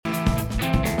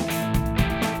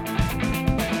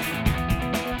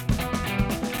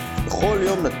בכל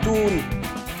יום נתון,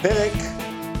 פרק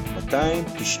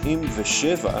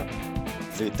 297,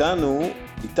 ואיתנו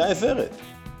איתי ורד,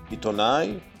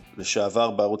 עיתונאי,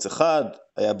 לשעבר בערוץ 1,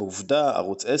 היה בעובדה,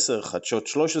 ערוץ 10, חדשות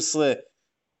 13,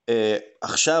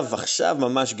 עכשיו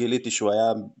ממש גיליתי שהוא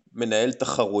היה מנהל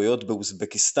תחרויות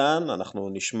באוזבקיסטן, אנחנו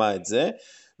נשמע את זה,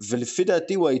 ולפי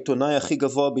דעתי הוא העיתונאי הכי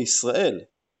גבוה בישראל.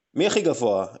 מי הכי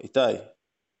גבוה, איתי?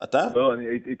 אתה? לא,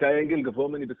 איתי אנגל גבוה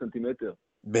ממני בסנטימטר.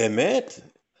 באמת?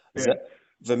 כן.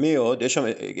 ומי עוד?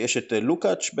 יש את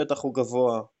לוקאץ', בטח הוא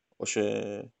גבוה, או ש...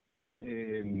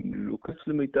 לוקאץ'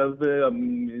 למיטב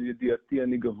ידיעתי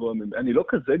אני גבוה ממני. אני לא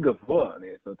כזה גבוה, אני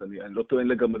לא טוען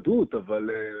לגמדות, אבל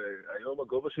היום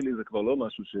הגובה שלי זה כבר לא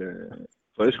משהו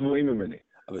כבר יש גבוהים ממני.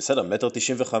 אבל בסדר,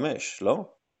 1.95 מטר, לא?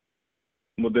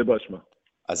 מודה באשמה.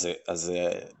 אז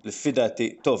לפי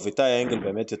דעתי, טוב, איתי אנגל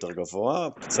באמת יותר גבוה,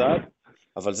 קצת,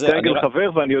 אבל זה... איתי אנגל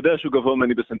חבר ואני יודע שהוא גבוה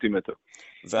ממני בסנטימטר.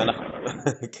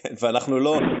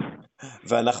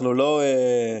 ואנחנו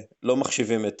לא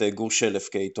מחשיבים את גור שלף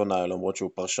כעיתונאי, למרות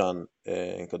שהוא פרשן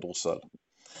כדורסל.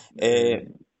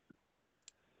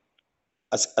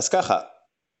 אז ככה,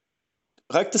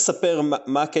 רק תספר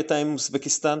מה הקטע עם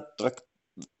אוזבקיסטן, רק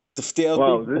תפתיע אותי.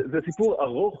 וואו, זה סיפור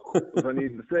ארוך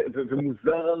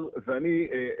ומוזר, ואני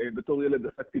בתור ילד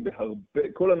עסקתי בהרבה,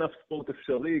 כל ענף ספורט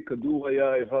אפשרי, כדור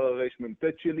היה איבר הרשמ"ט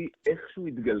שלי, איכשהו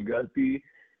התגלגלתי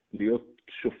להיות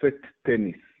שופט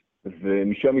טניס,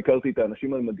 ומשם הכרתי את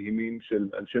האנשים המדהימים של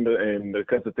אנשי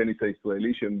מרכז הטניס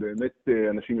הישראלי, שהם באמת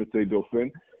אנשים יוצאי דופן,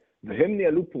 והם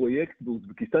ניהלו פרויקט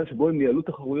באוזבקיסטן, שבו הם ניהלו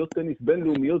תחרויות טניס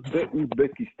בינלאומיות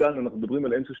באוזבקיסטן, אנחנו מדברים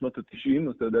על אמצע שנות ה-90,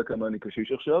 אז אתה יודע כמה אני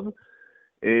קשיש עכשיו,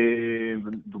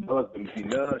 מדובר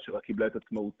במדינה שרק קיבלה את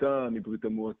עצמאותה מברית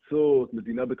המועצות,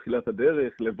 מדינה בתחילת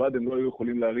הדרך, לבד הם לא היו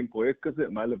יכולים להרים פרויקט כזה,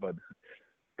 מה לבד?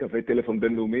 קווי טלפון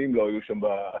בינלאומיים לא היו שם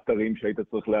באתרים שהיית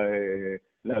צריך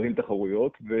להרים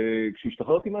תחרויות,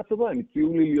 וכשהשתחררתי מהצבא הם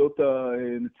הציעו לי להיות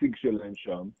הנציג שלהם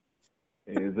שם,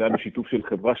 זה היה בשיתוף של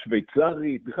חברה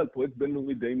שוויצרית, בכלל פרויקט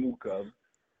בינלאומי די מורכב,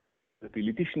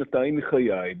 ופיליתי שנתיים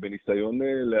מחיי בניסיון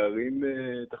להרים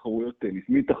תחרויות טניס,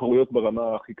 מתחרויות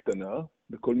ברמה הכי קטנה,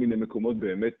 בכל מיני מקומות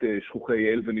באמת שכוחי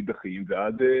אל ונידחים,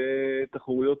 ועד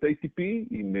תחרויות ATP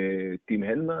עם טים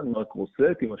הנמן, מרק רוסט,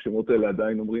 אם השמות האלה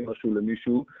עדיין אומרים משהו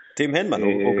למישהו. טים הנמן,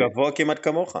 הוא גבוה כמעט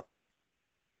כמוך.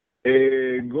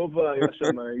 גובה היה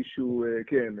שם אישהו,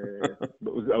 כן,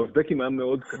 האוזבקים היה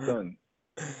מאוד קטן,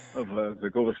 אבל זה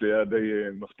גובה שלי היה די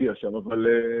מפתיע שם, אבל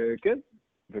כן.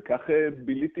 וכך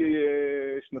ביליתי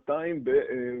שנתיים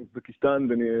באוזבקיסטן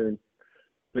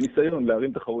בניסיון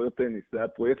להרים תחרויות טניס. זה היה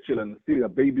פרויקט של הנשיא,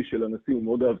 הבייבי של הנשיא, הוא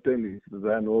מאוד אהב טניס, וזה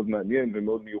היה מאוד מעניין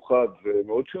ומאוד מיוחד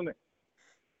ומאוד שונה.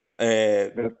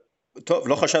 טוב,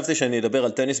 לא חשבתי שאני אדבר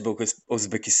על טניס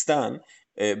באוזבקיסטן,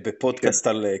 בפודקאסט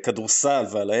על כדורסל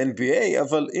ועל ה-NBA,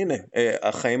 אבל הנה,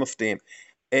 החיים מפתיעים.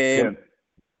 כן.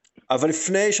 אבל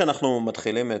לפני שאנחנו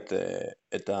מתחילים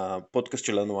את הפודקאסט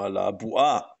שלנו על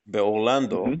הבועה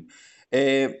באורלנדו,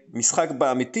 משחק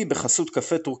באמיתי בחסות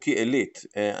קפה טורקי אלית.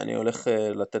 אני הולך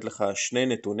לתת לך שני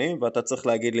נתונים, ואתה צריך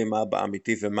להגיד לי מה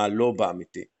באמיתי ומה לא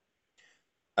באמיתי.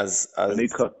 אני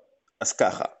איתך. אז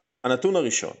ככה, הנתון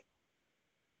הראשון,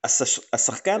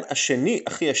 השחקן השני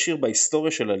הכי עשיר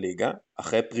בהיסטוריה של הליגה,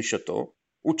 אחרי פרישתו,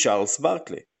 הוא צ'ארלס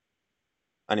ברקלי.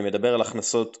 אני מדבר על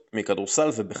הכנסות מכדורסל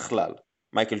ובכלל.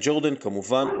 מייקל ג'ורדן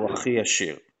כמובן הוא הכי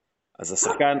עשיר. אז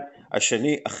השחקן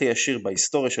השני הכי עשיר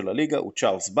בהיסטוריה של הליגה הוא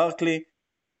צ'ארלס ברקלי.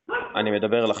 אני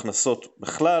מדבר על הכנסות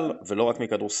בכלל ולא רק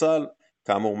מכדורסל.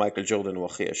 כאמור מייקל ג'ורדן הוא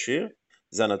הכי עשיר.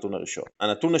 זה הנתון הראשון.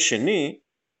 הנתון השני,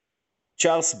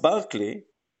 צ'ארלס ברקלי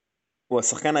הוא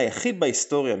השחקן היחיד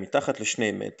בהיסטוריה מתחת ל2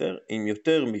 מטר עם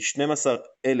יותר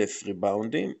מ-12,000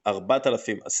 ריבאונדים,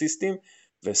 4,000 אסיסטים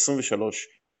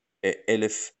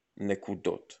ו-23,000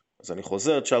 נקודות. אז אני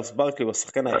חוזר, צ'ארלס ברקלי הוא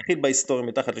השחקן היחיד בהיסטוריה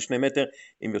מתחת ל2 מטר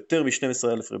עם יותר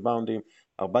מ-12,000 ריבאונדים,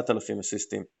 4,000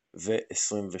 אסיסטים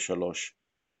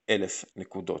ו-23,000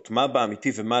 נקודות. מה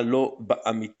באמיתי ומה לא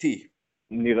באמיתי?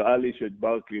 נראה לי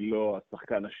שברקלי לא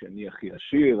השחקן השני הכי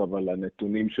עשיר, אבל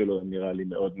הנתונים שלו הם נראה לי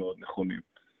מאוד מאוד נכונים.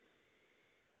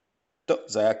 טוב,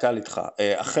 זה היה קל איתך.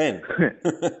 אכן.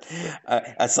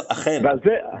 אכן. ועל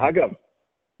זה, אגב,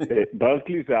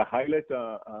 ברקלי זה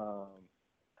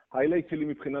ההיילייט שלי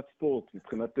מבחינת ספורט,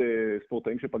 מבחינת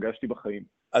ספורטאים שפגשתי בחיים.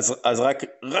 אז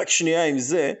רק שנייה עם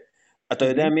זה, אתה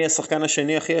יודע מי השחקן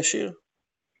השני הכי עשיר?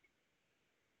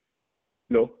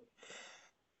 לא.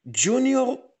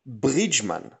 ג'וניור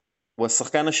ברידג'מן הוא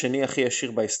השחקן השני הכי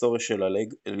עשיר בהיסטוריה של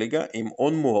הליגה, עם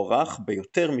הון מוערך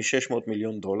ביותר מ$600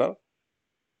 מיליון.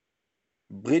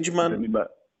 ברידג'מן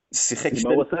שיחק...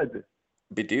 מה הוא עשה את זה?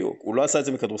 בדיוק, הוא לא עשה את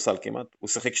זה מכדורסל כמעט, הוא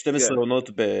שיחק 12 עונות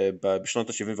בשנות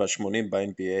ה-70 וה-80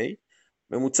 ב-NBA,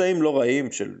 ממוצעים לא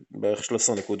רעים של בערך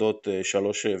 13 נקודות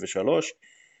 3 ו-3.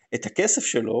 את הכסף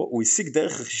שלו הוא השיג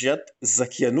דרך רכישת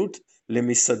זכיינות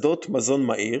למסעדות מזון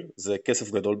מהיר, זה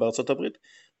כסף גדול בארצות הברית,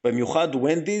 במיוחד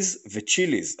ונדיז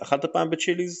וצ'יליז. אכלת פעם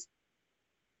בצ'יליז?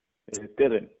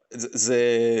 טרם.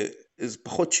 זה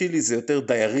פחות צ'ילי, זה יותר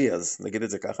דיירי, אז נגיד את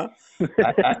זה ככה.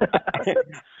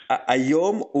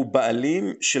 היום הוא בעלים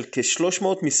של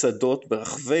כ-300 מסעדות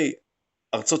ברחבי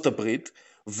ארצות הברית,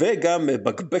 וגם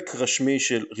בקבק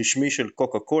רשמי של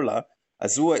קוקה קולה,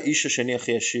 אז הוא האיש השני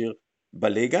הכי עשיר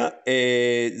בליגה.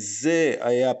 זה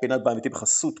היה פינת באמיתי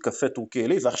בחסות קפה טורקי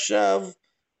אלי, ועכשיו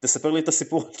תספר לי את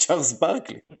הסיפור על צ'ארלס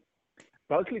ברקלי.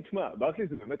 ברקלי, תשמע, ברקלי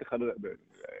זה באמת אחד...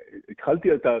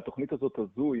 התחלתי את התוכנית הזאת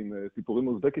הזו עם סיפורים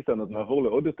מאוזבקיסטן, אז נעבור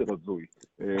לעוד יותר הזוי.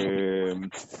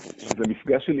 זה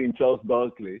מפגש שלי עם צ'ארלס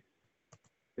ברקלי.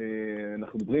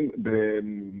 אנחנו מדברים,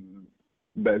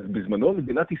 בזמנו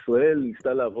מדינת ישראל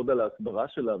ניסתה לעבוד על ההסברה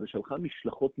שלה ושלחה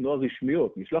משלחות נוער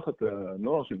רשמיות, משלחת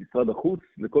הנוער של משרד החוץ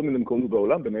לכל מיני מקומות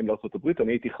בעולם, ביניהם לארצות הברית.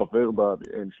 אני הייתי חבר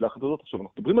במשלחת הזאת. עכשיו,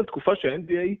 אנחנו מדברים על תקופה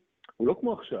שה-NBA הוא לא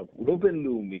כמו עכשיו, הוא לא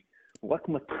בינלאומי, הוא רק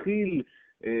מתחיל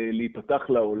להיפתח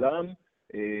לעולם,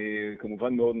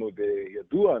 כמובן מאוד מאוד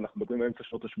ידוע. אנחנו מדברים באמצע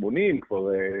שנות ה-80, כבר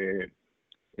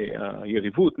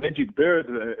היריבות, מג'יק בירד,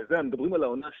 מדברים על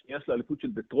העונה השנייה של האליפות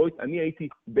של דטרויט. אני הייתי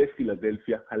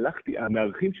בפילדלפיה,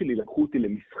 המארחים שלי לקחו אותי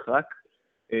למשחק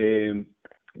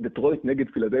דטרויט נגד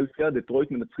פילדלפיה,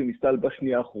 דטרויט מנצחים מסטל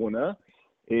בשנייה האחרונה,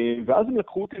 ואז הם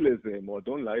לקחו אותי לאיזה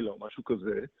מועדון לילה או משהו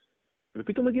כזה,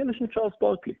 ופתאום הגיע לשם צ'ארלס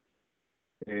ברקלי.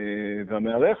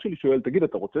 והמארח שלי שואל, תגיד,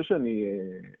 אתה רוצה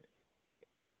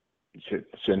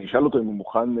שאני אשאל אותו אם הוא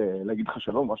מוכן להגיד לך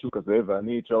שלום, משהו כזה,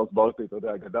 ואני, צ'ארלס ברקלי, אתה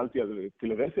יודע, גדלתי,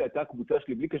 פילדלפיה הייתה הקבוצה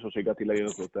שלי בלי קשר שהגעתי לעיר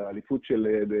הזאת, האליפות של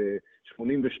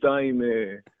 82,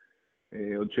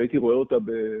 עוד שהייתי רואה אותה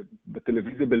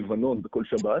בטלוויזיה בלבנון בכל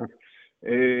שבת,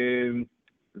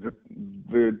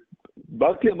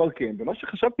 וברקלי אמר כן, ומה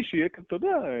שחשבתי שיהיה, אתה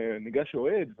יודע, ניגש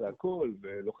אוהד והכל,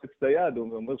 ולוחץ את היד,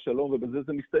 אומר שלום ובזה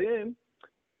זה מסתיים,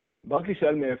 ברקלי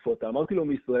שאל מאיפה אתה, אמרתי לו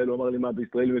מישראל, הוא אמר לי מה,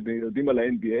 בישראל יודעים על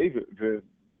ה-NBA,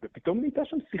 ופתאום נהייתה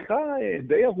שם שיחה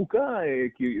די ארוכה,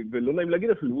 ולא נעים להגיד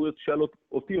אפילו, הוא שאל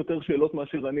אותי יותר שאלות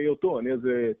מאשר אני אותו. אני אז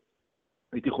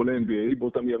הייתי חולה NBA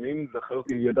באותם ימים,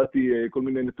 זכרתי, ידעתי כל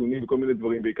מיני נתונים וכל מיני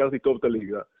דברים, והכרתי טוב את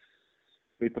הליגה.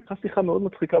 והתפתחה שיחה מאוד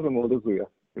מצחיקה ומאוד הזויה,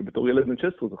 ובתור ילד בן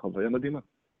 16 זו חוויה מדהימה.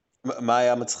 מה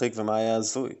היה מצחיק ומה היה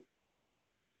הזוי?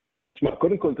 תשמע,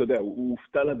 קודם כל, אתה יודע, הוא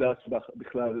הופתע לדעת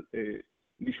בכלל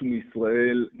מישהו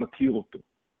מישראל מכיר אותו,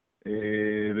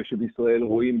 ושבישראל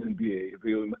רואים NBA,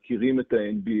 ומכירים את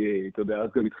ה-NBA, אתה יודע, אז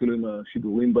גם התחילו עם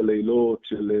השידורים בלילות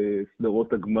של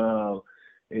סדרות הגמר,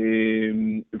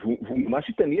 והוא ממש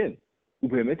התעניין,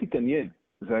 הוא באמת התעניין.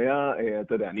 זה היה,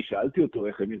 אתה יודע, אני שאלתי אותו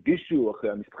איך הם הרגישו אחרי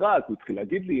המשחק, הוא התחיל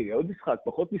להגיד לי, עוד משחק,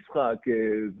 פחות משחק,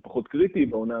 זה פחות קריטי,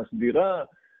 בעונה הסדירה,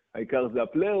 העיקר זה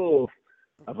הפלייאוף,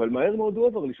 אבל מהר מאוד הוא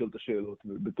עבר לשאול את השאלות,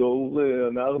 בתור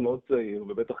נער מאוד צעיר,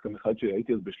 ובטח גם אחד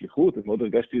שהייתי אז בשליחות, אז מאוד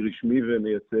הרגשתי רשמי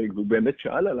ומייצג, והוא באמת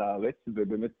שאל על הארץ,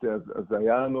 ובאמת אז זה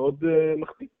היה מאוד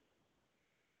מחמיא.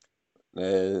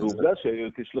 ועובדה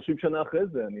שכ-30 שנה אחרי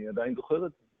זה, אני עדיין זוכר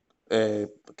את זה.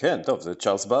 כן, טוב, זה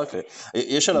צ'ארלס ברקלי.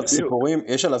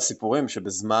 יש עליו סיפורים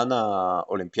שבזמן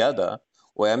האולימפיאדה,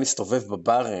 הוא היה מסתובב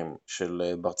בברים של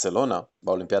ברצלונה,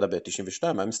 באולימפיאדה ב-92,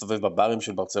 היה מסתובב בברים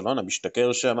של ברצלונה,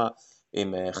 משתכר שם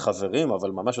עם חברים,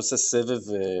 אבל ממש עושה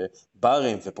סבב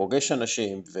ברים ופוגש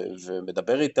אנשים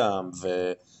ומדבר איתם,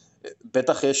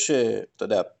 ובטח יש, אתה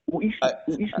יודע... הוא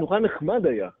איש נורא נחמד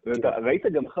היה. ראית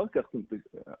גם אחר כך,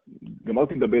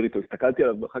 גמרתי לדבר איתו, הסתכלתי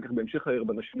עליו אחר כך בהמשך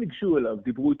הערב, אנשים ניגשו אליו,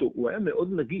 דיברו איתו, הוא היה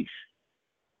מאוד נגיש.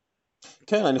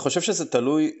 כן, אני חושב שזה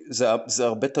תלוי, זה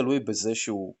הרבה תלוי בזה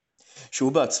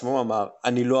שהוא בעצמו אמר,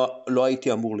 אני לא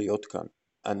הייתי אמור להיות כאן.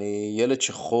 אני ילד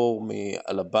שחור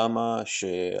מאלבמה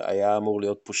שהיה אמור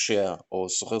להיות פושע או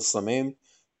סוחר סמים,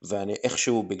 ואני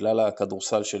איכשהו בגלל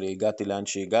הכדורסל שלי הגעתי לאן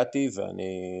שהגעתי,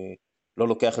 ואני לא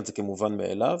לוקח את זה כמובן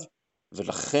מאליו,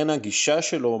 ולכן הגישה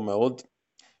שלו מאוד,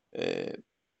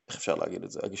 איך אפשר להגיד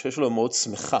את זה? הגישה שלו מאוד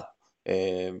שמחה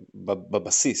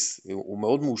בבסיס, הוא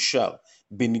מאוד מאושר,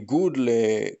 בניגוד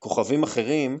לכוכבים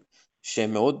אחרים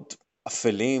שהם מאוד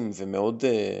אפלים ומאוד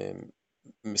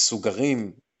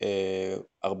מסוגרים,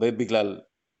 הרבה בגלל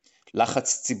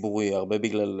לחץ ציבורי, הרבה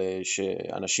בגלל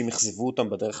שאנשים יחזבו אותם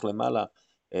בדרך למעלה.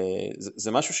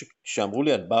 זה משהו שאמרו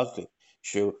לי על ברקלי,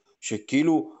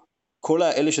 שכאילו כל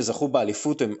האלה שזכו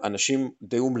באליפות הם אנשים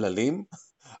די אומללים,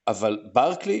 אבל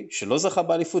ברקלי שלא זכה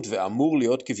באליפות ואמור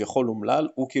להיות כביכול אומלל,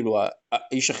 הוא כאילו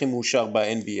האיש הכי מאושר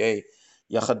ב-NBA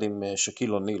יחד עם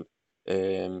שקיל אוניל.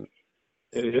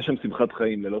 יש שם שמחת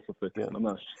חיים ללא ספק,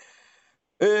 ממש.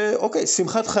 אוקיי,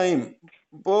 שמחת חיים.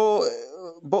 בוא,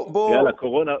 יאללה,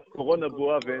 קורונה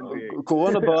בועה ו-NBA.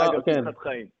 קורונה באה, אגב, כן, שמחת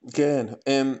חיים. כן.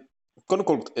 קודם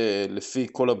כל, לפי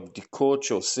כל הבדיקות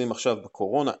שעושים עכשיו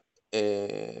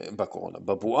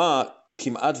בבועה,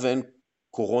 כמעט ואין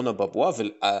קורונה בבועה,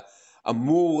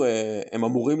 הם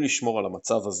אמורים לשמור על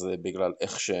המצב הזה בגלל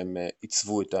איך שהם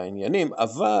עיצבו את העניינים,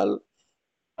 אבל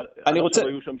עד אני רוצה,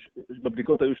 עכשיו היו שם,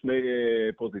 בבדיקות היו שני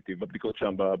פוזיטיב, בבדיקות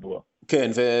שם בבועה.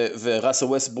 כן, וראסל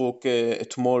ווסטברוק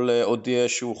אתמול הודיע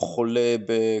שהוא חולה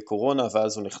בקורונה,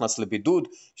 ואז הוא נכנס לבידוד,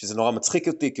 שזה נורא מצחיק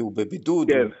אותי, כי הוא בבידוד,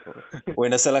 כן. הוא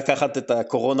ינסה לקחת את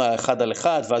הקורונה אחד על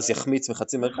אחד, ואז יחמיץ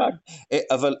מחצי מרחק,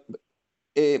 אבל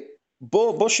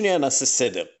בוא שנייה נעשה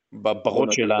סדר בוא בברות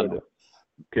נעשה שלנו. סדר.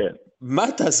 כן. מה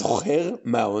אתה זוכר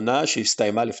מהעונה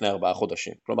שהסתיימה לפני 4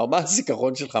 חודשים? כלומר, מה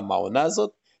הזיכרון שלך מהעונה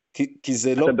הזאת? כי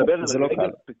זה אתה מדבר על לא רגע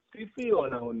קל. ספציפי או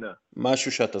על העונה?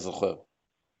 משהו שאתה זוכר.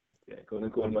 כן, קודם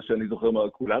כל, מה שאני זוכר,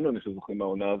 כולנו אני שזוכרים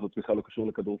מהעונה הזאת בכלל לא קשור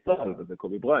לכדורסל, וזה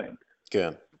קובי בריינט. כן,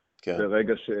 כן. זה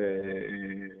רגע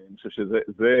אני חושב שזה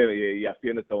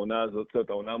יאפיין את העונה הזאת, את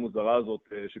העונה המוזרה הזאת,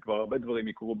 שכבר הרבה דברים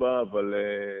יקרו בה, אבל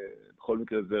בכל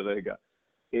מקרה זה רגע.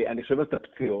 אני חושב את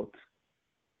הפציעות.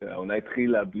 העונה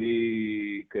התחילה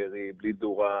בלי קרי, בלי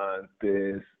דורנט,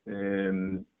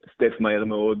 סטף מהר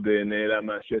מאוד נעלם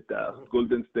מהשטח,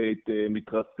 גולדן סטייט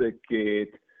מתרסקת,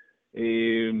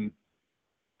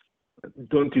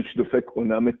 דונטיץ' דופק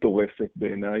עונה מטורפת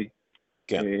בעיניי,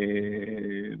 כן.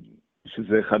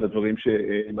 שזה אחד הדברים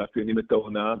שמאפיינים את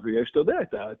העונה, ויש, אתה יודע,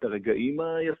 את הרגעים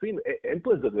היפים. אין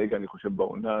פה איזה רגע, אני חושב,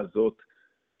 בעונה הזאת,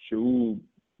 שהוא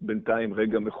בינתיים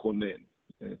רגע מכונן.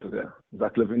 אתה יודע,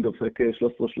 זק לוין דופק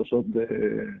 13 שלושות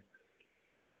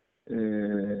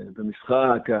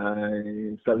במשחק,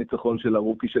 סל ניצחון של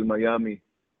הרוקי של מיאמי,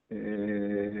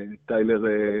 טיילר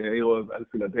אירו על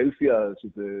פילדלפיה,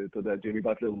 שזה, אתה יודע, ג'ימי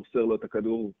באטלר מוסר לו את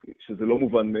הכדור, שזה לא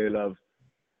מובן מאליו.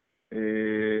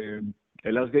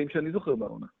 אלה הרגעים שאני זוכר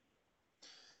בעונה.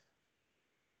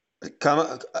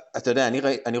 אתה יודע,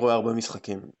 אני רואה הרבה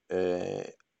משחקים,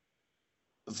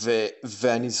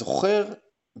 ואני זוכר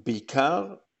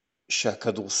בעיקר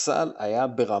שהכדורסל היה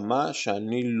ברמה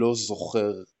שאני לא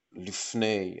זוכר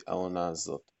לפני העונה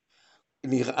הזאת.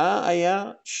 נראה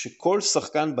היה שכל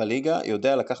שחקן בליגה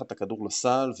יודע לקחת את הכדור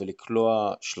לסל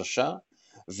ולקלוע שלשה,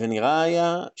 ונראה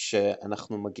היה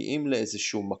שאנחנו מגיעים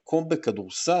לאיזשהו מקום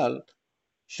בכדורסל,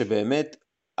 שבאמת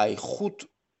האיכות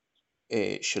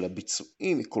של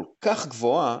הביצועים היא כל כך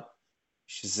גבוהה,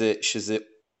 שזה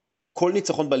כל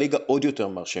ניצחון בליגה עוד יותר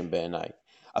מרשים בעיניי.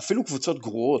 אפילו קבוצות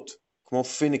גרועות, כמו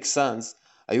פיניקס סאנס,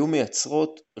 היו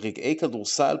מייצרות רגעי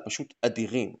כדורסל פשוט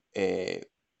אדירים.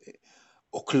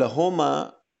 אוקלהומה,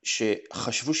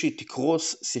 שחשבו שהיא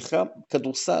תקרוס, שיחקה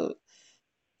כדורסל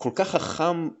כל כך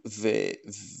חכם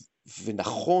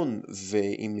ונכון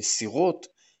ועם מסירות.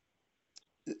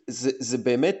 זה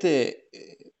באמת,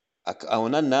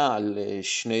 העונה נעה על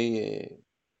שני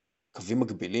קווים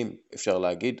מקבילים, אפשר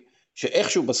להגיד,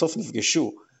 שאיכשהו בסוף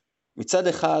נפגשו. מצד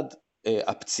אחד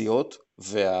הפציעות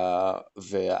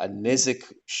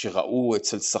והנזק שראו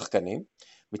אצל שחקנים,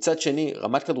 מצד שני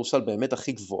רמת כדורסל באמת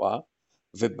הכי גבוהה,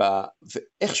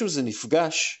 ואיכשהו זה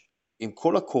נפגש עם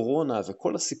כל הקורונה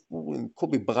וכל הסיפור עם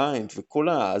קובי בריינט וכל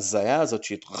ההזיה הזאת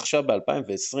שהתרחשה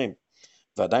ב-2020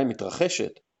 ועדיין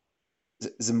מתרחשת,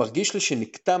 זה מרגיש לי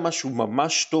שנקטע משהו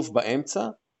ממש טוב באמצע,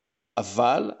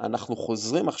 אבל אנחנו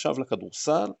חוזרים עכשיו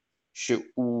לכדורסל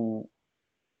שהוא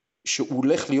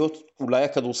הולך להיות אולי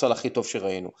הכדורסל הכי טוב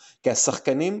שראינו, כי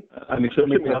השחקנים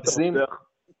מתרכזים.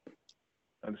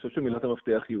 אני חושב שמילת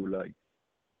המפתח היא אולי.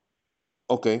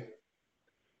 אוקיי.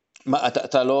 מה,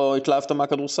 אתה לא התלהבת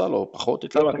מהכדורסל או פחות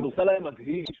התלהבת? לא, הכדורסל היה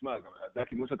מדהים, תשמע, זה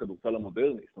הכיוון של הכדורסל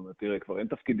המודרני, זאת אומרת, תראה, כבר אין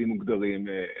תפקידים מוגדרים,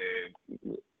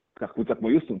 כך קבוצה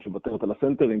כמו יוסטון, שבטרת על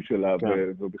הסנטרים שלה,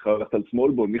 ובכלל הולכת על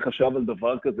סמולבול, מי חשב על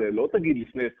דבר כזה, לא תגיד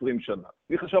לפני 20 שנה,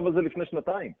 מי חשב על זה לפני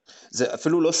 2 זה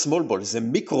אפילו לא סמולבול, זה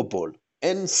מיקרובול,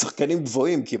 אין שחקנים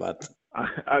גבוהים כמעט.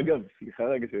 אגב, סליחה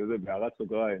רגע שזה בהערת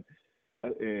סוגריים,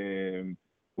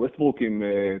 ווסטברוק עם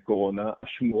קורונה,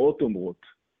 השמועות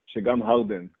אומרות, שגם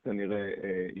הרדן כנראה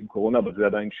עם קורונה, אבל זה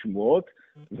עדיין שמועות,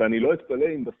 ואני לא אתפלא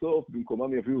אם בסוף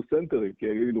במקומם יביאו סנטרים, כי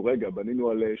יגידו, רגע, בנינו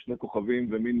על 2 כוכבים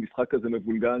ומין משחק כזה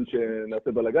מבולגן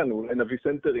שנעשה בלגן, אולי נביא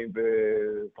סנטרים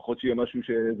ופחות שיהיה משהו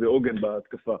שזה עוגן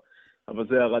בהתקפה. אבל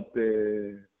זה הערת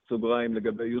סוגריים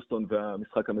לגבי יוסטון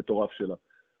והמשחק המטורף שלה.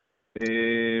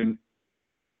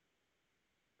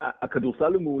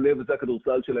 הכדורסל הוא מעולה, וזה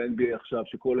הכדורסל של ה-NBA עכשיו,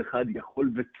 שכל אחד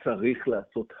יכול וצריך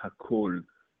לעשות הכל.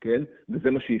 כן?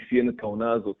 וזה מה שאפיין את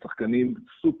העונה הזאת. שחקנים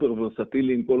סופר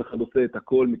ורסטיליים, כל אחד עושה את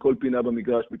הכל, מכל פינה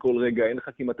במגרש, מכל רגע, אין לך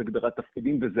כמעט הגדרת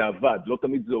תפקידים, וזה עבד, לא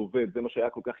תמיד זה עובד, זה מה שהיה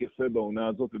כל כך יפה בעונה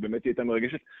הזאת, ובאמת היא הייתה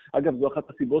מרגשת. אגב, זו אחת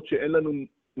הסיבות שאין לנו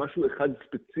משהו אחד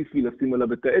ספציפי לשים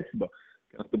עליו את האצבע.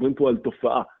 אנחנו מדברים פה על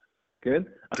תופעה, כן?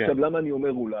 עכשיו, למה אני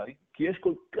אומר אולי? כי יש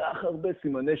כל כך הרבה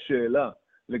סימני שאלה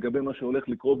לגבי מה שהולך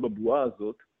לקרות בבועה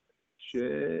הזאת,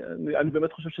 שאני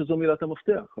באמת חושב שזו מילת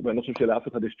המפתח, אבל אני לא חושב שלאף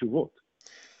אחד יש תשובות.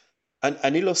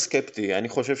 אני לא סקפטי, אני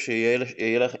חושב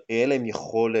שיהיה להם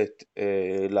יכולת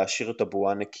להשאיר את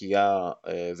הבועה נקייה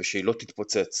ושהיא לא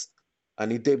תתפוצץ.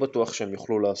 אני די בטוח שהם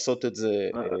יוכלו לעשות את זה.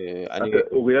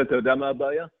 אוריאל, אתה יודע מה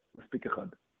הבעיה? מספיק אחד.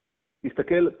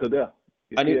 תסתכל, אתה יודע,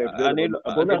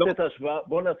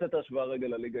 בוא נעשה את ההשוואה רגע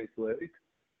לליגה הישראלית,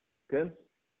 כן?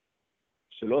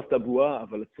 שלא עשתה בועה,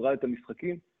 אבל עצרה את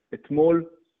המשחקים. אתמול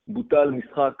בוטל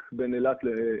משחק בין אילת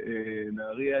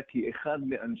לנהריה, כי אחד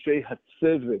מאנשי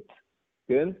הצוות,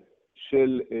 כן,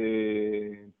 של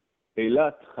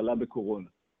אילת חלה בקורונה.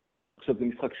 עכשיו זה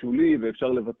משחק שולי ואפשר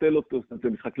לבטל אותו, זה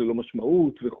משחק ללא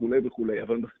משמעות וכו' וכו',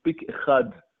 אבל מספיק אחד,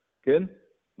 כן?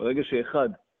 ברגע שאחד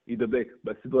ידבק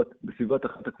בסביבת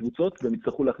אחת הקבוצות, והם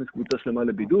יצטרכו להכניס קבוצה שלמה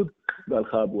לבידוד,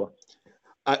 והלכה הבועה.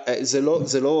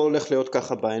 זה לא הולך להיות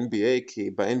ככה ב-NBA,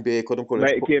 כי ב-NBA קודם כל...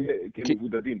 כי הם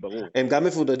מבודדים, ברור. הם גם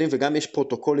מבודדים וגם יש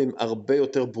פרוטוקולים הרבה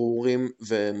יותר ברורים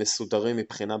ומסודרים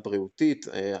מבחינה בריאותית.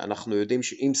 אנחנו יודעים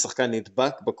שאם שחקן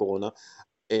נדבק בקורונה,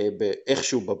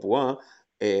 באיכשהו בבועה,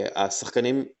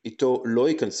 השחקנים איתו לא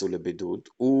ייכנסו לבידוד,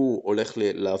 הוא הולך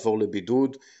לעבור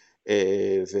לבידוד,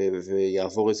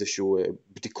 ויעבור איזשהו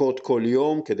בדיקות כל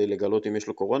יום כדי לגלות אם יש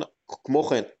לו קורונה. כמו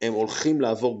כן, הם הולכים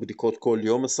לעבור בדיקות כל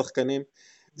יום השחקנים.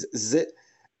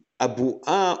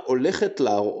 הבועה הולכת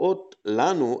להראות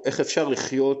לנו איך אפשר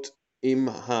לחיות עם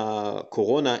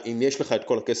הקורונה אם יש לך את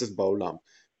כל הכסף בעולם.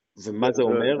 ומה זה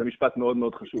אומר? זה משפט מאוד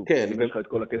מאוד חשוב, כן, אם יש לך את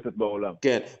כל הכסף בעולם.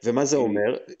 כן, ומה זה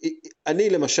אומר? אני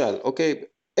למשל, אוקיי,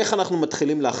 איך אנחנו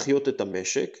מתחילים להחיות את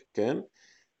המשק, כן?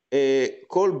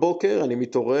 כל בוקר אני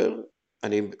מתעורר,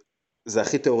 זה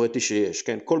הכי תיאורטי שיש,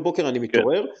 כן? כל בוקר אני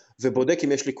מתעורר ובודק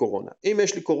אם יש לי קורונה. אם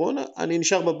יש לי קורונה, אני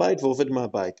נשאר בבית ועובד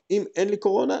מהבית. אם אין לי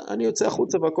קורונה, אני יוצא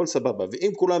החוצה והכל סבבה.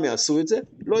 ואם כולם יעשו את זה,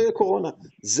 לא יהיה קורונה.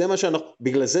 זה מה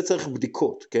בגלל זה צריך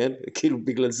בדיקות, כן? כאילו,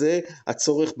 בגלל זה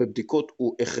הצורך בבדיקות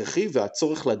הוא הכרחי,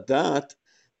 והצורך לדעת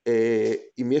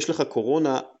אם יש לך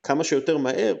קורונה כמה שיותר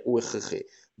מהר הוא הכרחי.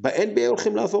 ב-NBA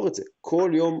הולכים לעבור את זה.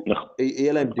 כל יום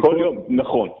יהיה להם בדיקות. כל יום,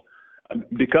 נכון.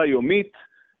 בדיקה יומית,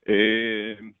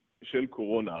 של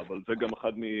קורונה, אבל זה גם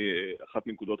אחת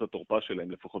מנקודות התורפה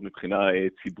שלהם, לפחות מבחינה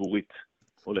ציבורית,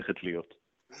 הולכת להיות.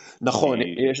 נכון,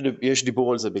 יש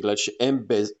דיבור על זה, בגלל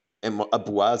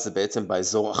הבועה זה בעצם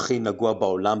באזור הכי נגוע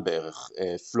בעולם בערך,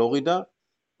 פלורידה.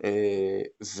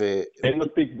 אין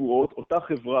מספיק בועות, אותה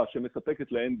חברה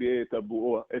שמספקת ל-NBA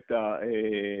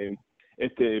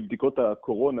את בדיקות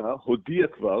הקורונה, הודיעה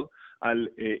כבר על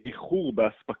איחור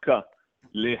בהספקה,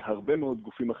 להרבה מאוד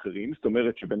גופים אחרים, זאת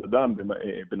אומרת שבן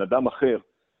אדם אחר,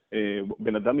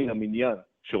 בן אדם מן המניין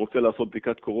שרוצה לעשות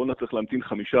בדיקת קורונה צריך להמתין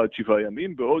 5 עד 7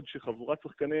 ימים, בעוד שחבורת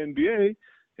שחקני NBA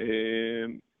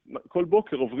כל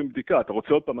בוקר עוברים בדיקה. אתה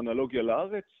רוצה עוד פעם אנלוגיה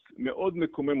לארץ? מאוד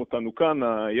מקומם אותנו כאן,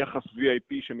 היחס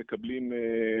VIP שמקבלים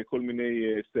כל מיני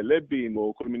סלבים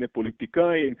או כל מיני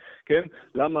פוליטיקאים, כן?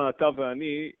 למה אתה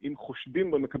ואני, אם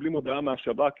חושדים ומקבלים הודעה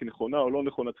מהשב"כ כנכונה או לא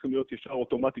נכונה, צריכים להיות ישר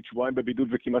אוטומטית שבועיים בבידוד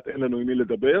וכמעט אין לנו עם מי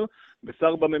לדבר,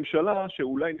 ושר בממשלה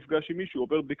שאולי נפגש עם מישהו,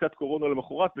 עובר בדיקת קורונה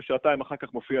למחרת ושעתיים אחר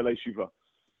כך מופיע לישיבה,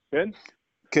 כן?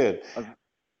 כן.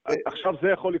 אז עכשיו זה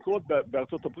יכול לקרות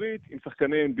בארצות הברית עם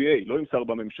שחקני NBA, לא עם שר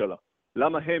בממשלה.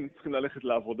 למה הם צריכים ללכת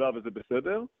לעבודה וזה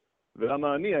בסדר?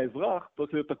 ולמה אני, האזרח,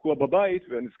 צריך להיות תקוע בבית,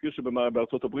 ואני אזכיר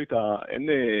שבארצות הברית אין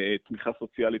תמיכה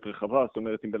סוציאלית רחבה, זאת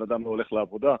אומרת, אם בן אדם לא הולך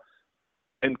לעבודה,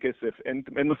 אין כסף,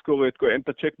 אין משכורת, אין את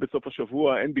הצ'ק בסוף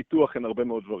השבוע, אין ביטוח, אין הרבה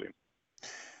מאוד דברים.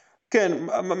 כן,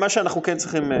 מה שאנחנו כן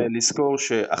צריכים לזכור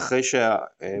שאחרי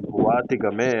שהבועה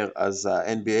תיגמר, אז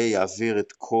ה-NBA יעביר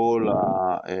את כל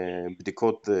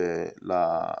הבדיקות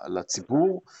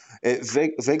לציבור,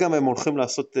 וגם הם הולכים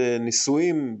לעשות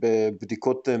ניסויים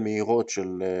בבדיקות מהירות של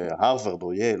הרווארד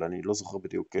או יייל, אני לא זוכר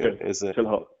בדיוק איזה...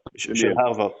 של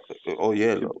הרווארד או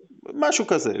יייל, משהו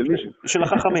כזה, של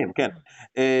החכמים, כן.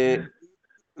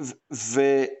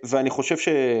 ואני חושב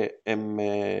שהם...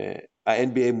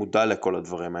 ה-NBA מודע לכל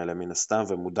הדברים האלה מן הסתם,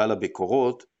 ומודע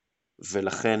לביקורות,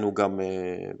 ולכן הוא גם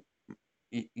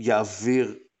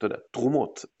יעביר, אתה יודע,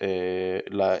 תרומות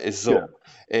לאזור.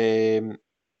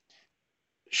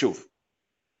 שוב,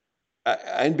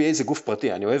 ה-NBA זה גוף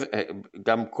פרטי, אני אוהב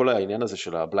גם כל העניין הזה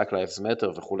של ה-Black Lives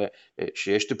Matter וכו',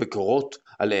 שיש ביקורות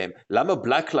עליהם. למה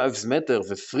Black Lives Matter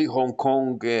ו-Free Hong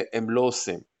Kong הם לא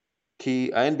עושים?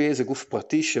 כי ה-NBA זה גוף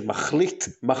פרטי שמחליט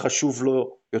מה חשוב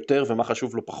לו יותר ומה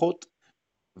חשוב לו פחות,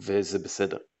 וזה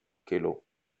בסדר, כאילו,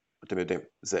 אתם יודעים,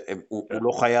 הוא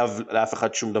לא חייב לאף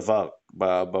אחד שום דבר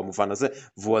במובן הזה,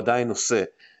 והוא עדיין עושה,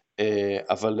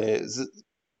 אבל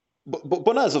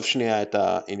בוא נעזוב שנייה את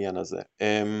העניין הזה.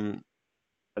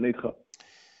 אני איתך.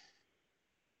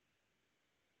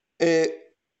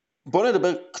 בוא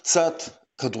נדבר קצת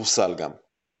כדורסל גם,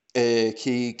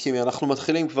 כי אנחנו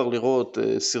מתחילים כבר לראות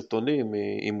סרטונים,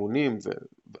 אימונים,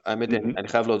 והאמת אני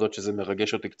חייב להודות שזה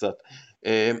מרגש אותי קצת.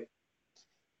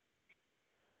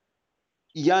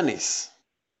 יאניס,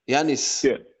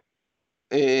 כן.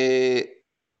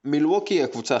 מילווקי היא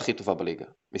הקבוצה הכי טובה בליגה,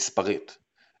 מספרית.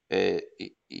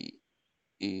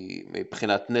 היא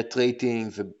מבחינת נט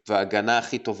רייטינג וההגנה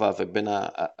הכי טובה ובין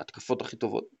ההתקפות הכי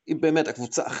טובות, היא באמת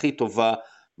הקבוצה הכי טובה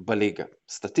בליגה,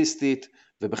 סטטיסטית,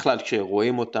 ובכלל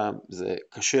כשרואים אותם זה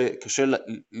קשה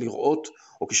לראות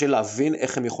או קשה להבין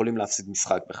איך הם יכולים להפסיד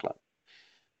משחק בכלל.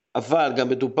 אבל גם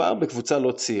מדובר בקבוצה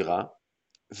לא צעירה,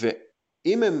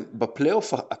 ואם הם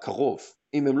בפלייאוף הקרוב,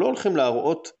 אם הם לא הולכים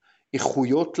להראות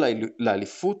איכויות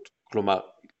לאליפות, כלומר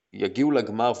יגיעו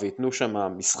לגמר ויתנו שם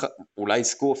משחק, אולי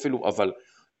יזכו אפילו, אבל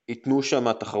ייתנו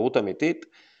שם תחרות אמיתית,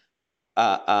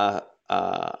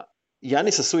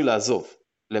 יאניס עשוי לעזוב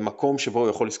למקום שבו הוא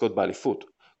יכול לזכות באליפות.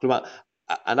 כלומר,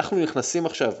 אנחנו נכנסים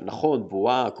עכשיו, נכון,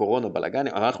 בועה, קורונה,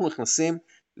 בלגנים, אבל אנחנו נכנסים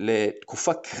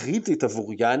לתקופה קריטית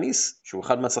עבור יאניס, שהוא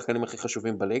אחד מהשחקנים הכי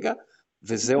חשובים בליגה,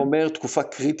 וזה אומר תקופה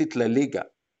קריטית לליגה.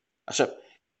 עכשיו,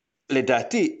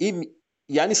 לדעתי, אם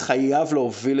יאניס חייב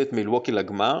להוביל את מילווקי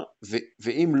לגמר,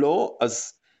 ואם לא,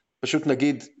 אז פשוט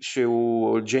נגיד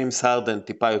שהוא ג'יימס הרדן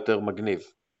טיפה יותר מגניב.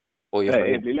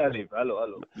 בלי להעליב,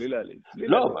 בלי להעליב.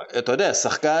 לא, אתה יודע,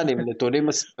 שחקן עם נתונים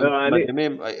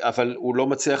מדהימים, אבל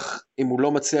אם הוא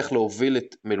לא מצליח להוביל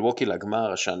את מילווקי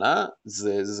לגמר השנה,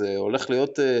 זה הולך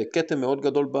להיות קטע מאוד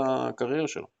גדול בקריירה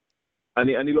שלו.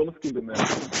 אני לא מסכים במאה.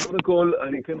 קודם כל,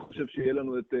 אני כן חושב שיהיה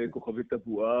לנו את כוכבית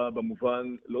הבועה,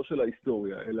 במובן לא של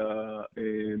ההיסטוריה, אלא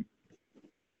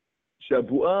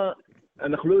שהבועה,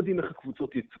 אנחנו לא יודעים איך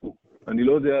הקבוצות יצאו. אני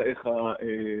לא יודע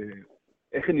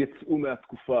איך הן יצאו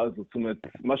מהתקופה הזאת. זאת אומרת,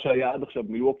 מה שהיה עד עכשיו,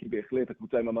 מילווקי בהחלט,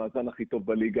 הקבוצה עם המאזן הכי טוב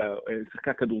בליגה,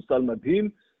 שיחקה כדורסל מדהים,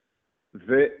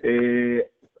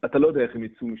 ואתה לא יודע איך הם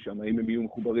יצאו משם, האם הם יהיו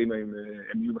מחוברים, האם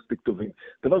הם יהיו מספיק טובים.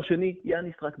 דבר שני,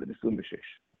 יאניס רק בן 26.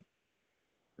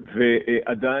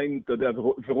 ועדיין, אתה יודע,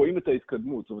 ורואים את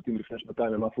ההתקדמות, זאת אומרת, אם לפני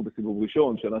שנתיים הם עפו בסיבוב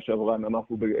ראשון, שנה שעברה הם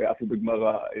עפו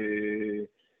בגמר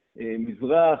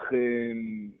המזרח,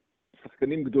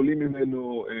 שחקנים גדולים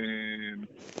ממנו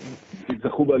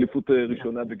זכו באליפות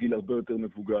ראשונה בגיל הרבה יותר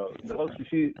מבוגר. דבר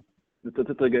שלישי,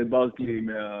 נצטט רגע את ברקלי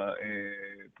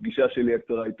מהפגישה שלי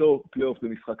הקצרה איתו, פלייאוף זה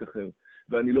משחק אחר,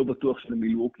 ואני לא בטוח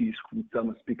שלמילווקי יש קבוצה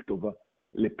מספיק טובה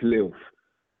לפלייאוף.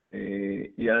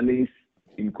 יאניס,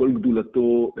 עם כל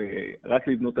גדולתו, רק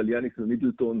לבנות על יאניס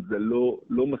ומידלטון, זה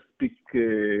לא מספיק,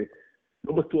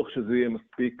 לא בטוח שזה יהיה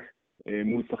מספיק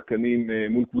מול שחקנים,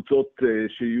 מול קבוצות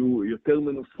שיהיו יותר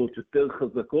מנוסות, יותר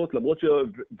חזקות, למרות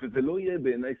וזה לא יהיה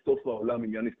בעיניי סוף העולם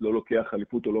אם יאניס לא לוקח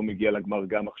אליפות או לא מגיע לגמר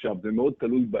גם עכשיו, זה מאוד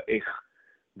תלוי באיך.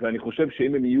 ואני חושב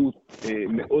שאם הם יהיו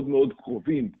מאוד מאוד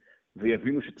קרובים,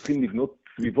 ויבינו שצריכים לבנות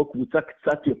סביבו קבוצה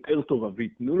קצת יותר טובה,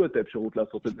 ויתנו לו את האפשרות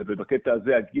לעשות את זה, ובקטע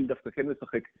הזה הגיל דווקא כן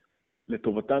משחק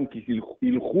לטובתם, כי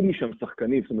ילכו משם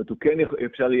שחקנים, זאת אומרת, הוא כן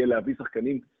אפשר יהיה להביא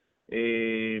שחקנים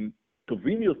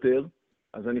טובים יותר,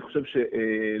 אז אני חושב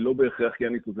שלא בהכרח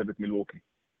יאניס עוזב את מילווקי.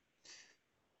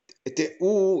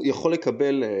 הוא יכול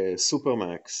לקבל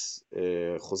סופרמקס,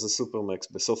 חוזה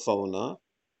סופרמקס בסוף העונה,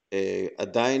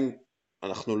 עדיין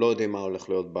אנחנו לא יודעים מה הולך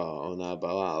להיות בעונה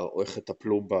הבאה, או איך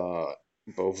יטפלו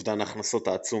באובדן ההכנסות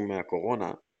העצום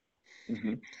מהקורונה.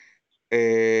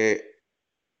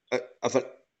 אבל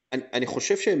אני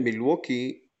חושב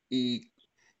שמילווקי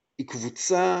היא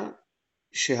קבוצה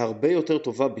שהרבה יותר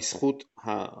טובה בזכות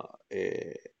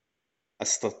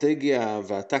האסטרטגיה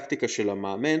והטקטיקה של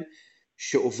המאמן,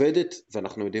 שעובדת,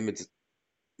 ואנחנו יודעים את זה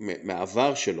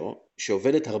מהעבר שלו,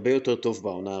 שעובדת הרבה יותר טוב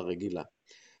בעונה הרגילה.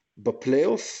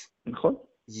 בפלייאוף, נכון.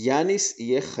 יאניס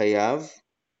יהיה חייב,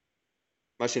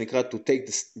 מה שנקרא to take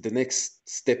the next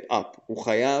step up, הוא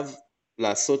חייב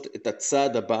לעשות את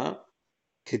הצעד הבא,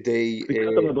 כדי... קפיצת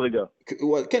המדרגה.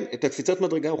 כן, את הקפיצת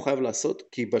מדרגה הוא חייב לעשות,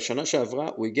 כי בשנה שעברה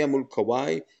הוא הגיע מול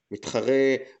קוואי,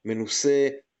 מתחרה, מנוסה,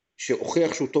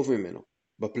 שהוכיח שהוא טוב ממנו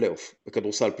בפלייאוף,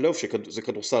 בכדורסל פלייאוף, שזה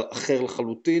כדורסל אחר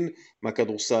לחלוטין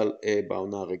מהכדורסל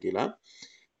בעונה הרגילה,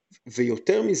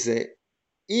 ויותר מזה,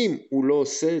 אם הוא לא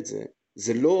עושה את זה,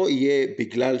 זה לא יהיה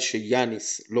בגלל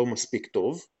שיאניס לא מספיק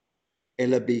טוב,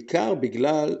 אלא בעיקר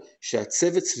בגלל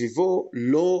שהצוות סביבו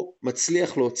לא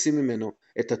מצליח להוציא ממנו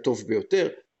את הטוב ביותר,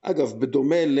 אגב,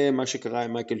 בדומה למה שקרה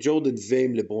עם מייקל ג'ורדן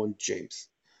ועם לברון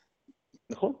ג'יימס.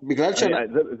 נכון? בגלל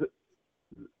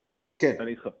כן.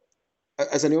 אני איתך.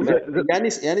 אז אני אומר,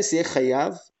 יאניס יהיה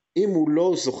חייב, אם הוא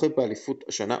לא זוכה באליפות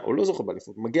השנה, או לא זוכה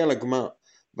באליפות, מגיע לגמר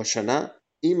בשנה,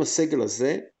 עם הסגל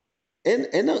הזה,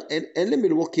 אין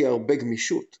למילווקי הרבה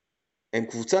גמישות. הם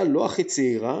קבוצה לא הכי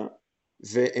צעירה,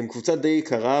 והם קבוצה די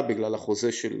יקרה בגלל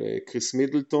החוזה של קריס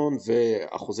מידלטון,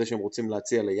 והחוזה שהם רוצים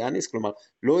להציע ליאניס, כלומר,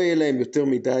 לא יהיה להם יותר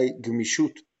מדי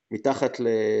גמישות מתחת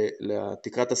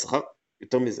לתקרת השכר,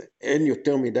 יותר מזה, אין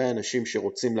יותר מדי אנשים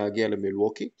שרוצים להגיע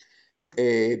למילווקי,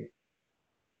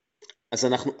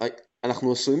 אז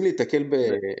אנחנו עשויים להתקל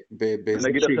בזה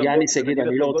שיאניס יגיד,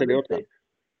 אני לא רוצה להיות כאן.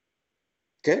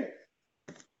 כן?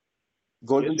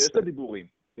 יש את הדיבורים.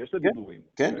 יש את הדיבורים.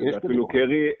 כן, יש את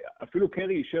הדיבורים. אפילו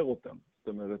קרי אישר אותם. זאת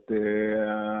אומרת,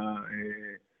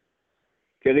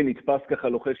 קרי נתפס ככה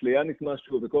לוחש ליאניס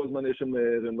משהו, וכל הזמן יש שם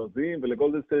רמזים,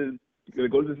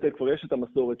 ולגולדנסטייט כבר יש את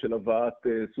המסורת של הבאת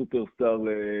סופרסטאר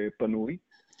פנוי,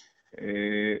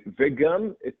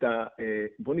 וגם את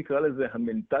בוא נקרא לזה,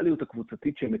 המנטליות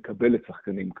הקבוצתית שמקבלת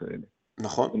שחקנים כאלה.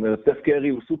 נכון. זאת אומרת, סטף קרי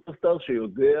הוא סופרסטאר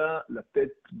שיודע לתת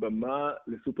במה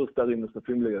לסופרסטארים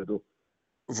נוספים לידו.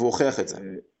 והוא הוכיח את זה.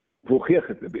 והוא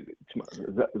הוכיח את זה. תשמע,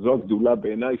 זו הגדולה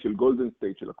בעיניי של גולדן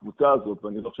סטייט, של הקבוצה הזאת,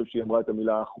 ואני לא חושב שהיא אמרה את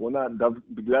המילה האחרונה,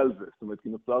 בגלל זה. זאת אומרת, כי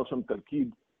נוצר שם תלכיד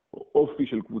או אופי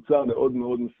של קבוצה מאוד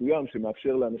מאוד מסוים,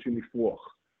 שמאפשר לאנשים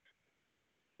לפרוח.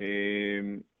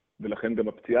 ולכן גם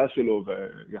הפציעה שלו,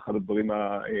 ואחד הדברים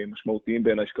המשמעותיים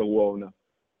בעיניי שקרו העונה.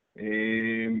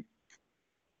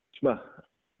 תשמע,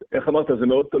 איך אמרת, זה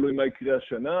מאוד תלוי מה יקרה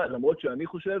השנה, למרות שאני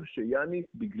חושב שיאני,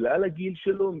 בגלל הגיל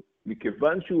שלו,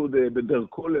 מכיוון שהוא עוד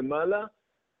בדרכו למעלה,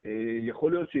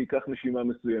 יכול להיות שייקח נשימה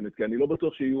מסוימת, כי אני לא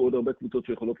בטוח שיהיו עוד הרבה קבוצות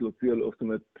שיכולות להוציא על, זאת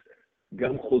אומרת,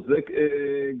 גם חוזה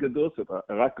גדול,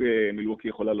 רק מילווקי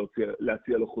יכולה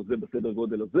להציע לו חוזה בסדר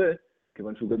גודל הזה,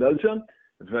 כיוון שהוא גדל שם,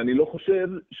 ואני לא חושב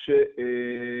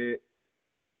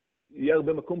שיהיה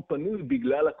הרבה מקום פנוי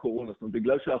בגלל הקורונה, זאת אומרת,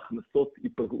 בגלל שההכנסות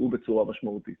ייפגעו בצורה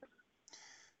משמעותית.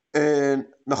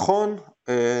 נכון,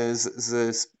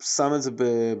 זה שם את זה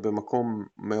במקום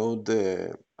מאוד,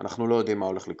 אנחנו לא יודעים מה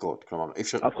הולך לקרות, כלומר, אי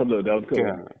אפשר... אף אחד לא יודע עוד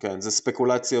כמה. כן, זה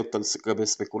ספקולציות על גבי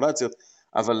ספקולציות,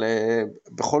 אבל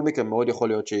בכל מקרה מאוד יכול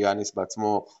להיות שיאניס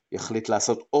בעצמו יחליט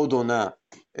לעשות עוד עונה,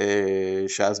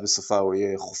 שאז בסופה הוא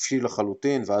יהיה חופשי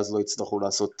לחלוטין, ואז לא יצטרכו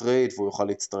לעשות טרייד, והוא יוכל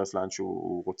להצטרף לאן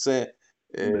שהוא רוצה.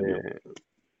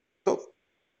 טוב.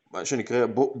 מה שנקרא,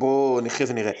 בוא נחיה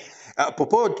ונראה.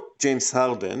 אפרופו ג'יימס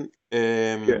הרדן,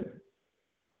 כן.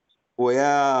 הוא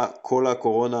היה כל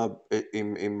הקורונה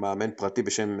עם מאמן פרטי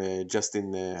בשם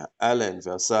ג'סטין אלן,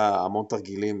 ועשה המון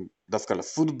תרגילים דווקא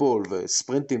לפוטבול,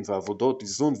 וספרינטים ועבודות,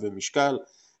 איזון ומשקל,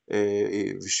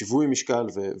 ושיווי משקל,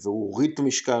 והוא הוריד את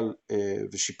המשקל,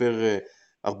 ושיפר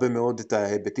הרבה מאוד את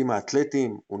ההיבטים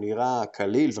האתלטיים, הוא נראה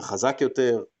קליל וחזק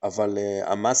יותר, אבל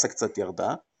המסה קצת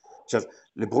ירדה. עכשיו,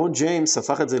 לברון ג'יימס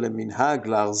הפך את זה למנהג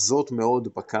להרזות מאוד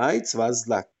בקיץ,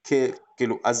 ואז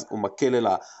כאילו, אז הוא מקל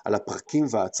על הפרקים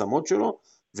והעצמות שלו,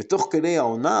 ותוך כדי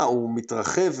העונה הוא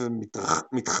מתרחב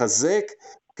ומתחזק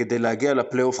כדי להגיע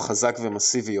לפלייאוף חזק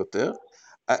ומסיבי יותר.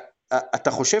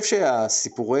 אתה חושב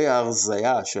שהסיפורי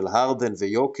ההרזיה של הרדן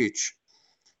ויוקיץ'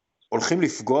 הולכים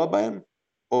לפגוע בהם?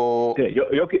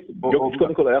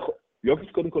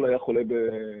 יוקיץ' קודם כל היה חולה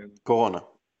בקורונה.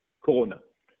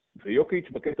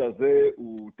 ויוקיץ' בקטע הזה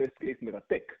הוא טסט קייס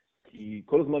מרתק, כי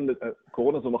כל הזמן,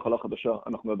 קורונה זו מחלה חדשה,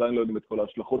 אנחנו עדיין לא יודעים את כל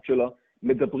ההשלכות שלה,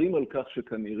 מדברים על כך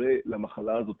שכנראה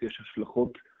למחלה הזאת יש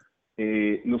השלכות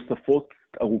נוספות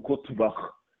ארוכות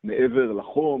טווח, מעבר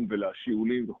לחום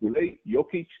ולשיעולים וכולי.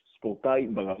 יוקיץ' ספורטאי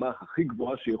ברמה הכי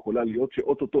גבוהה שיכולה להיות,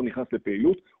 שאוטוטו נכנס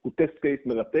לפעילות, הוא טסט קייס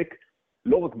מרתק,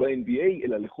 לא רק ב-NBA,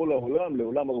 אלא לכל העולם,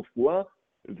 לעולם הרפואה,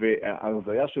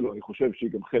 וההרזיה שלו, אני חושב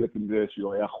שהיא גם חלק מזה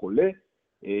שהוא היה חולה,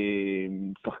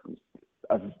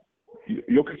 אז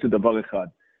יוקיץ' זה דבר אחד.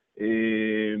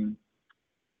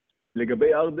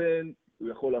 לגבי ארדן, הוא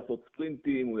יכול לעשות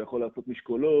ספרינטים, הוא יכול לעשות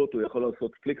משקולות, הוא יכול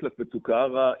לעשות פליקלק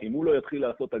וצוקרה, אם הוא לא יתחיל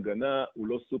לעשות הגנה, הוא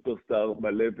לא סופרסטאר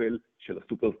בלבל של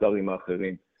הסופרסטארים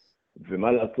האחרים.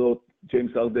 ומה לעשות,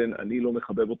 ג'יימס ארדן, אני לא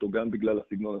מחבב אותו גם בגלל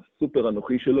הסגנון הסופר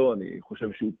אנוכי שלו, אני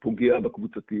חושב שהוא פוגע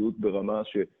בקבוצתיות ברמה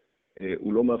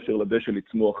שהוא לא מאפשר לדשא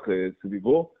לצמוח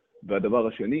סביבו, והדבר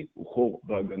השני הוא חור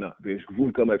בהגנה, ויש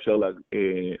גבול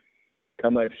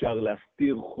כמה אפשר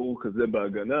להסתיר חור כזה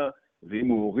בהגנה, ואם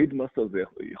הוא הוריד מסה זה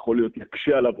יכול להיות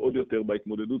יקשה עליו עוד יותר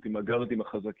בהתמודדות עם הגארדים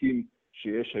החזקים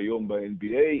שיש היום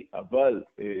ב-NBA, אבל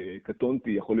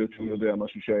קטונתי, יכול להיות שהוא יודע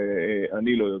משהו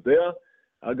שאני לא יודע.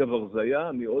 אגב,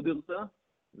 הרזיה, מי עוד הרזה?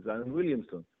 זיון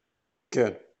וויליאמסון.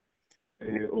 כן.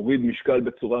 הוריד משקל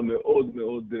בצורה מאוד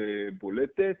מאוד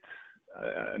בולטת.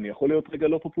 אני יכול להיות רגע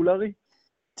לא פופולרי?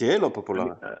 תהיה לא פופולרי.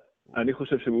 אני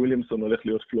חושב שוויליאמסון הולך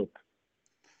להיות פלופ,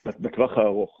 בטווח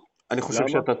הארוך. אני חושב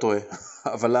שאתה טועה,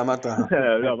 אבל למה אתה...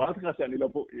 לא, אמרתי לך שאני לא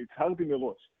פה, הצהרתי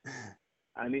מראש.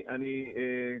 אני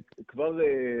כבר,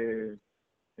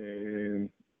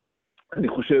 אני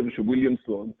חושב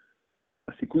שוויליאמסון,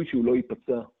 הסיכוי שהוא לא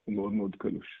ייפצע הוא מאוד מאוד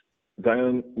קלוש.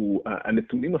 זיון הוא,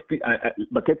 הנתונים,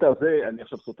 בקטע הזה, אני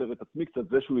עכשיו סותר את עצמי קצת,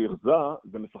 זה שהוא ירזה,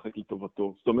 זה משחק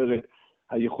לטובתו. זאת אומרת,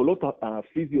 היכולות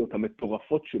הפיזיות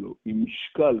המטורפות שלו, עם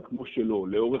משקל כמו שלו,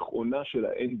 לאורך עונה של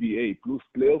ה-NBA פלוס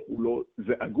פלייאוף,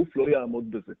 הגוף לא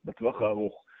יעמוד בזה, בטווח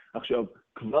הארוך. עכשיו,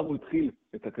 כבר הוא התחיל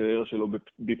את הקריירה שלו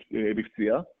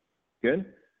בפציעה, כן?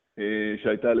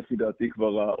 שהייתה לפי דעתי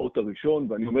כבר האות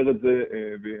הראשון, ואני אומר את זה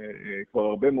כבר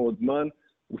הרבה מאוד זמן,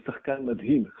 הוא שחקן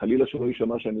מדהים. חלילה שלא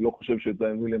יישמע שאני לא חושב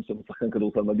שזיון וויליאמסון הוא שחקן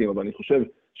כדורסל מדהים, אבל אני חושב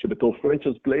שבתור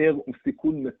פרנצ'ייז פלייר הוא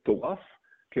סיכון מטורף,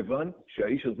 כיוון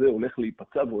שהאיש הזה הולך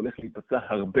להיפצע, והולך להיפצע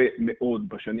הרבה מאוד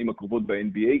בשנים הקרובות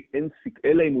ב-NBA,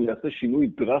 אלא אם הוא יעשה שינוי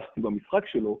דרסטי במשחק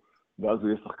שלו, ואז הוא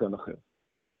יהיה שחקן אחר.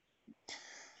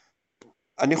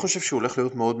 אני חושב שהוא הולך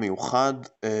להיות מאוד מיוחד,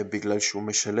 בגלל שהוא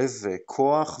משלב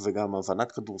כוח וגם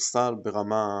הבנת כדורסל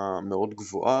ברמה מאוד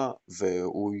גבוהה,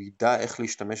 והוא ידע איך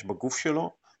להשתמש בגוף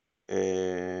שלו,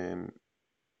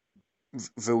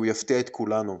 והוא יפתיע את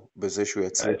כולנו בזה שהוא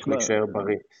יצליח להישאר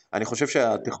בריא. אני חושב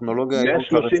שהטכנולוגיה היום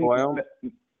של הרפואה היום...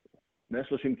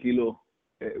 130 קילו,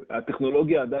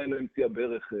 הטכנולוגיה עדיין לא המציאה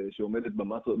ברך שעומדת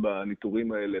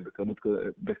בניטורים האלה,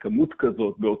 בכמות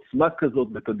כזאת, בעוצמה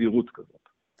כזאת, בתדירות כזאת.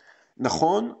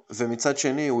 נכון, ומצד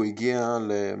שני הוא הגיע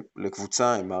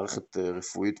לקבוצה עם מערכת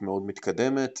רפואית מאוד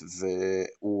מתקדמת,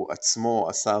 והוא עצמו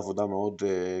עשה עבודה מאוד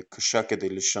קשה כדי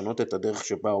לשנות את הדרך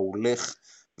שבה הוא הולך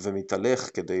ומתהלך,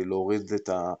 כדי להוריד את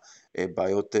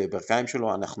הבעיות ברכיים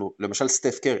שלו. אנחנו, למשל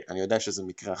סטף קרי, אני יודע שזה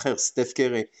מקרה אחר, סטף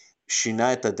קרי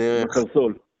שינה את הדרך,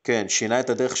 בקרסול. כן, שינה את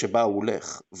הדרך שבה הוא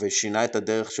הולך, ושינה את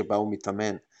הדרך שבה הוא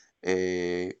מתאמן,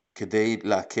 כדי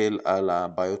להקל על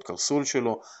הבעיות קרסול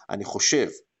שלו. אני חושב,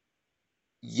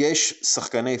 יש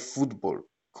שחקני פוטבול,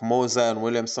 כמו זיון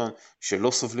וויליאמסון,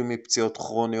 שלא סובלים מפציעות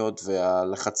כרוניות,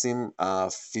 והלחצים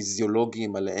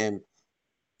הפיזיולוגיים עליהם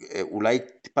אולי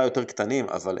טיפה יותר קטנים,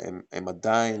 אבל הם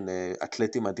עדיין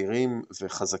אתלטים אדירים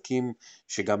וחזקים,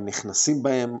 שגם נכנסים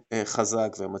בהם חזק,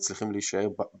 והם מצליחים להישאר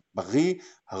בריא,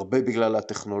 הרבה בגלל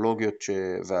הטכנולוגיות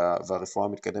והרפואה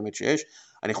המתקדמת שיש.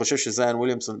 אני חושב שזיון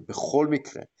וויליאמסון בכל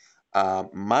מקרה,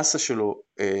 המסה שלו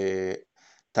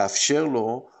תאפשר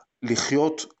לו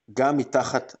לחיות גם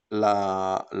מתחת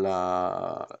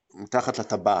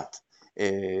לטבעת,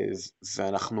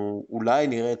 ואנחנו אולי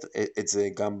נראה את זה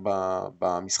גם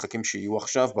במשחקים שיהיו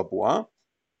עכשיו בבועה.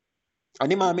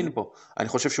 אני מאמין בו, אני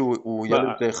חושב שהוא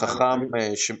ילד חכם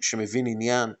שמבין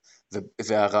עניין,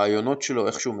 והרעיונות שלו,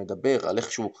 איך שהוא מדבר, על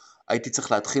איך שהוא הייתי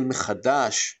צריך להתחיל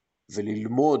מחדש,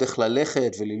 וללמוד איך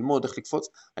ללכת, וללמוד איך לקפוץ,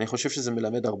 אני חושב שזה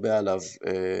מלמד הרבה עליו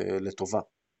לטובה.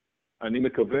 אני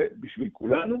מקווה בשביל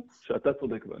כולנו שאתה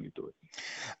צודק ואני טועה.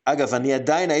 אגב, אני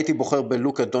עדיין הייתי בוחר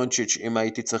בלוקה דונצ'יץ', אם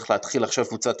הייתי צריך להתחיל עכשיו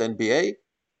קבוצת NBA,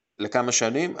 לכמה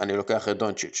שנים אני לוקח את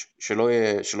דונצ'יץ', שלא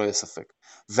יהיה ספק.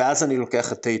 ואז אני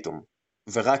לוקח את טייטום,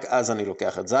 ורק אז אני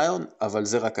לוקח את זיון, אבל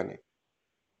זה רק אני.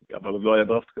 אבל עוד לא היה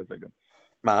דראפט כזה גם.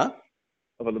 מה?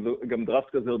 אבל גם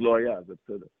דראפט כזה עוד לא היה, זה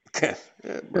בסדר. כן,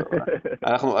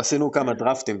 אנחנו עשינו כמה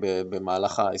דראפטים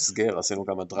במהלך ההסגר, עשינו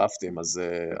כמה דראפטים, אז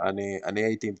אני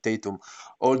הייתי עם טייטום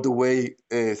all the way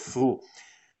through.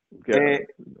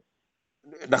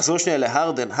 נחזור שנייה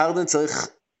להרדן. הרדן צריך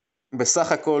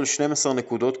בסך הכל 12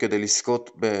 נקודות כדי לזכות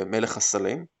במלך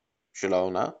הסלים של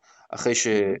העונה, אחרי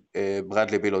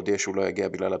שברדלי ביל הודיע שהוא לא יגיע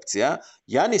בגלל הפציעה.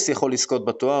 יאניס יכול לזכות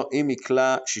בתואר אם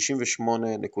יקלה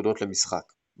 68 נקודות למשחק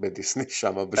בדיסני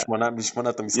שם,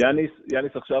 בשמונת המשחקים.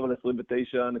 יאניס עכשיו על 29.6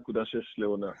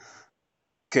 לעונה.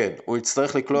 כן, הוא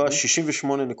יצטרך לקלוע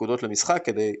 68 נקודות למשחק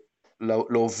כדי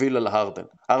להוביל על הרדן.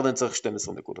 הרדן צריך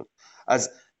 12 נקודות. אז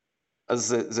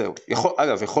זהו.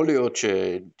 אגב, יכול להיות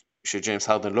שג'יימס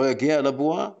הרדן לא יגיע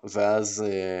לבועה, ואז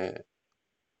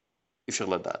אי אפשר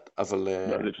לדעת. אבל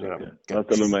אז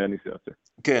תלוי מה יאניס יעשה.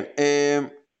 כן.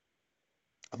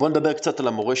 בואו נדבר קצת על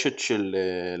המורשת של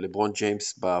לברון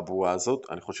ג'יימס בבועה הזאת.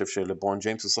 אני חושב שלברון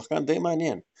ג'יימס הוא שחקן די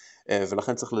מעניין,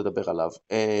 ולכן צריך לדבר עליו.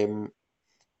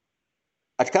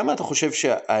 עד כמה אתה חושב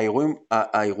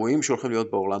שהאירועים שהולכים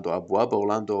להיות באורלנדו, הבועה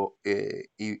באורלנדו,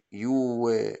 יהיו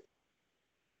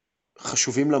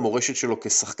חשובים למורשת שלו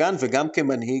כשחקן, וגם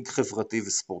כמנהיג חברתי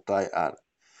וספורטאי על?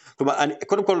 כלומר,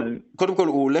 קודם כל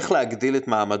הוא הולך להגדיל את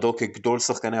מעמדו כגדול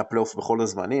שחקני הפלייאוף בכל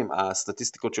הזמנים,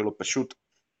 הסטטיסטיקות שלו פשוט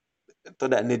אתה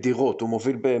יודע, נדירות, הוא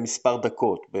מוביל במספר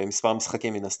דקות, במספר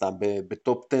משחקים מן הסתם,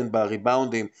 בטופ 10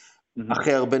 בריבאונדים,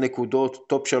 אחרי הרבה נקודות,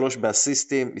 טופ 3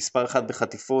 באסיסטים, מספר 1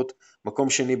 בחטיפות, מקום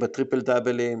שני בטריפל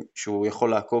דאבלים, שהוא יכול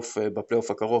לעקוף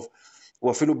בפלייאוף הקרוב,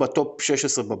 הוא אפילו בטופ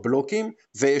 16 בבלוקים,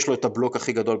 ויש לו את הבלוק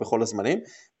הכי גדול בכל הזמנים,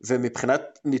 ומבחינת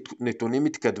נתונים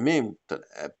מתקדמים,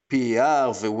 PER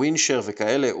וווינשר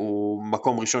וכאלה, הוא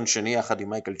מקום ראשון שני יחד עם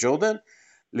מייקל ג'ורדן,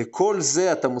 לכל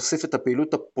זה אתה מוסיף את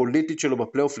הפעילות הפוליטית שלו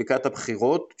בפלייאוף לקראת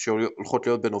הבחירות, שהולכות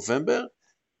להיות בנובמבר,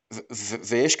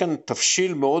 ויש כאן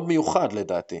תבשיל מאוד מיוחד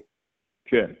לדעתי.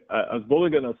 כן, אז בוא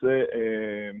רגע נעשה,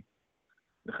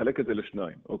 נחלק את זה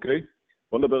לשניים, אוקיי?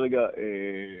 בוא נדבר רגע,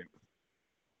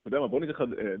 אתה יודע מה, בוא ניתן לך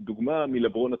דוגמה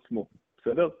מלברון עצמו,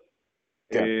 בסדר?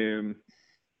 כן.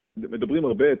 מדברים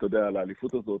הרבה, אתה יודע, על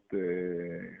האליפות הזאת,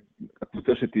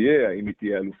 הקבוצה שתהיה, האם היא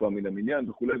תהיה אלופה מן המניין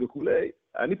וכולי וכולי.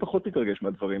 אני פחות מתרגש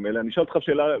מהדברים האלה. אני אשאל אותך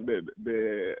שאלה,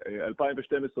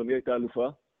 ב-2012 מי הייתה אלופה?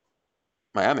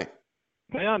 מיאמי.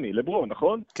 מיאמי, לברון,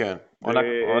 נכון? כן,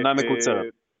 עונה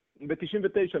מקוצרת.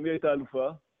 ב-99 מי הייתה אלופה?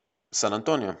 סן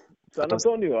אנטוניו. סן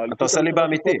אנטוניו, אתה עושה לי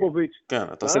באמיתי. כן,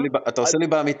 אתה עושה לי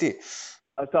באמיתי.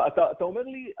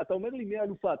 אתה אומר לי מי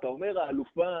האלופה, אתה אומר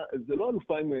האלופה, זה לא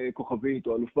אלופה עם כוכבית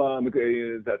או אלופה,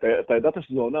 אתה ידעת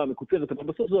שזו עונה מקוצרת, אבל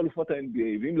בסוף זו אלופת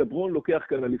ה-NBA, ואם לברון לוקח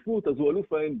כאן אליפות, אז הוא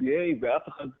אלוף ה-NBA, ואף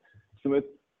אחד, זאת אומרת,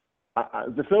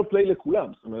 זה פייר פליי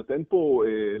לכולם, זאת אומרת, אין פה,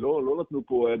 לא נתנו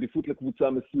פה עדיפות לקבוצה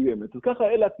מסוימת, אז ככה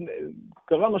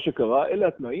קרה מה שקרה, אלה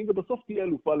התנאים, ובסוף תהיה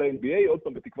אלופה ל-NBA, עוד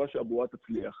פעם בתקווה שהבועה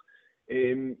תצליח.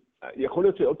 יכול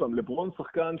להיות שעוד פעם, לברון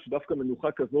שחקן שדווקא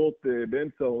מנוחה כזאת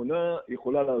באמצע העונה,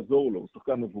 יכולה לעזור לו, הוא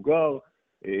שחקן מבוגר,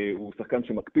 הוא שחקן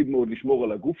שמקפיד מאוד לשמור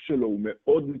על הגוף שלו, הוא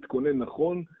מאוד מתכונן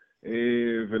נכון,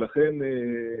 ולכן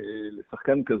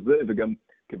לשחקן כזה, וגם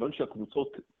כיוון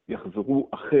שהקבוצות יחזרו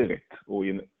אחרת, או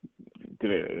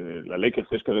תראה, ללייקרס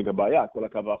יש כרגע בעיה, כל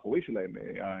הקו האחורי שלהם,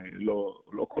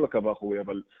 לא כל הקו האחורי,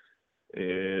 אבל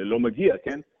לא מגיע,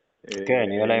 כן? כן,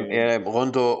 יהיה להם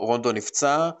רונדו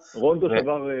נפצע.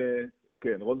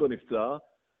 רונדו נפצע.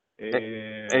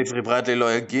 אייברי ברדלי לא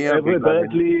הגיע. אייברי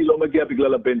ברדלי לא מגיע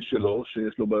בגלל הבן שלו,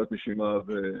 שיש לו בעיות נשימה,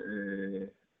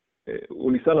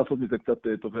 והוא ניסה לעשות מזה קצת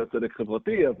תובע צדק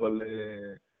חברתי,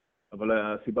 אבל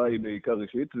הסיבה היא בעיקר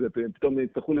ראשית, ופתאום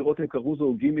יצטרכו לראות אם קרוזו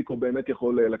הוא גימיק, או באמת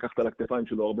יכול לקחת על הכתפיים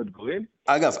שלו הרבה דברים.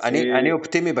 אגב, אני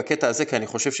אופטימי בקטע הזה, כי אני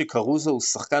חושב שקרוזו הוא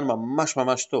שחקן ממש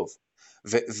ממש טוב,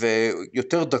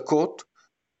 ויותר דקות,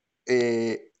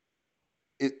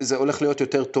 זה הולך להיות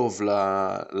יותר טוב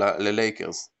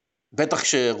ללייקרס. בטח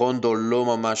שרונדו לא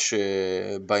ממש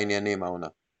בעניינים העונה.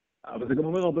 אבל זה גם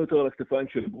אומר הרבה יותר על הכתפיים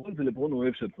של לברון, ולברון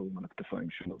אוהב שהדברים על הכתפיים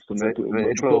שלו. זאת אומרת,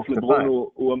 ויש לו כתפיים.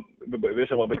 ויש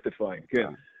שם הרבה כתפיים,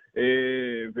 כן.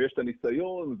 ויש את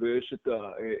הניסיון, ויש את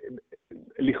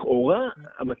לכאורה,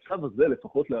 המצב הזה,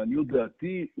 לפחות לעניות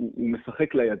דעתי, הוא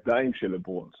משחק לידיים של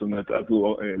לברון. זאת אומרת,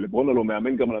 לברון לא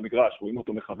מאמן גם על המגרש, רואים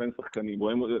אותו מכוון שחקנים,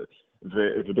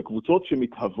 ובקבוצות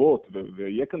שמתהוות,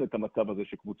 ויהיה כאן את המצב הזה,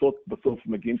 שקבוצות בסוף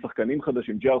מגיעים שחקנים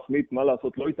חדשים, ג'אר סמית, מה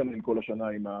לעשות, לא יתאמן כל השנה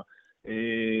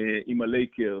עם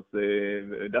הלייקרס,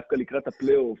 דווקא לקראת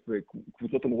הפלייאוף,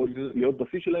 קבוצות אמורות להיות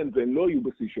בשיא שלהן, והן לא יהיו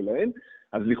בשיא שלהן,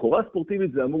 אז לכאורה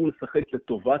ספורטיבית זה אמור לשחק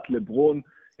לטובת לברון,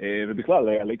 ובכלל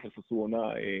הלייקרס עשו עונה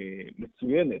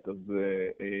מצוינת, אז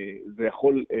זה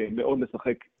יכול מאוד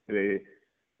לשחק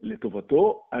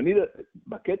לטובתו. אני,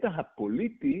 בקטע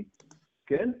הפוליטי,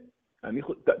 כן,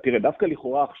 תראה, דווקא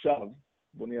לכאורה עכשיו,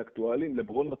 בוא נהיה אקטואלים,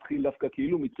 לברון מתחיל דווקא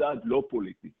כאילו מצעד לא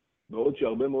פוליטי, בעוד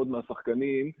שהרבה מאוד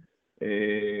מהשחקנים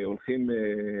הולכים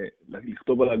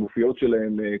לכתוב על הגופיות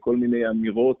שלהם כל מיני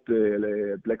אמירות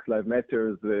ל-Black Lives Matter,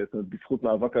 זאת אומרת, בזכות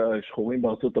מאבק השחורים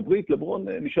בארצות הברית, לברון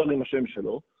נשאר עם השם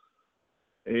שלו,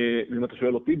 ואם אתה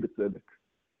שואל אותי, בצדק,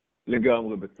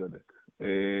 לגמרי בצדק.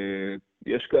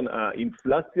 יש כאן,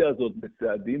 האינפלציה הזאת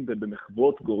בצעדים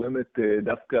ובמחוות גורמת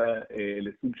דווקא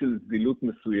לסוג של זילות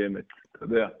מסוימת, אתה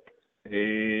יודע.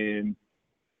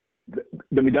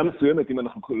 במידה מסוימת, אם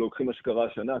אנחנו לוקחים מה שקרה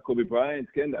השנה, קובי בריינט,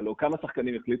 כן, הלוא כמה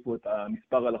שחקנים החליפו את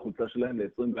המספר על החולצה שלהם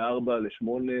ל-24,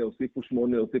 ל-8, הוסיפו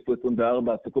 8, הוסיפו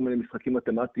 24, עשו כל מיני משחקים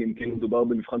מתמטיים, כאילו מדובר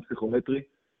במבחן פסיכומטרי.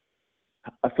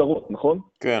 עשרות, נכון?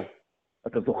 כן.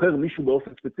 אתה זוכר מישהו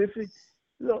באופן ספציפי?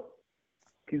 לא.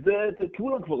 כי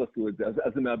כולם כבר עשו את זה,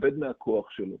 אז זה מאבד מהכוח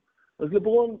שלו. אז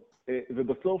לברון,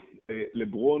 ובסוף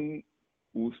לברון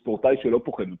הוא ספורטאי שלא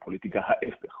פוחד מפוליטיקה,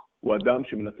 ההפך. הוא אדם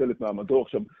שמנצל את מעמדו.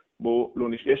 עכשיו, בוא לא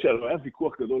נשאש, לא היה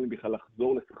ויכוח גדול אם בכלל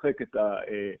לחזור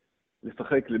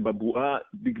לשחק בבועה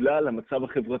בגלל המצב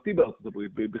החברתי בארצות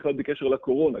הברית, בכלל בקשר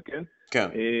לקורונה, כן? כן.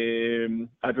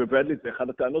 אייברי ברדלי זה אחד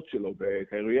הטענות שלו,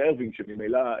 וקיירי ארווינג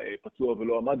שממילא פצוע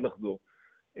ולא עמד לחזור.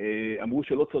 אמרו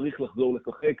שלא צריך לחזור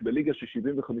לשחק בליגה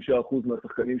ש-75%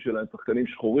 מהשחקנים שלה הם שחקנים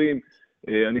שחורים.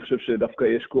 אני חושב שדווקא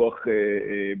יש כוח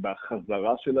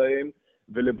בחזרה שלהם,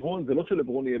 ולברון, זה לא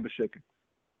שלברון יהיה בשקט.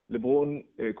 לברון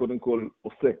קודם כל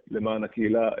עושה למען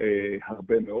הקהילה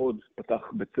הרבה מאוד, פתח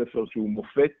בית ספר שהוא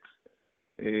מופת,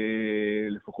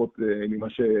 לפחות ממה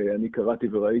שאני קראתי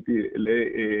וראיתי,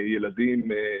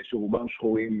 לילדים שרובם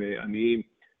שחורים עניים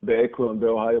באקרון,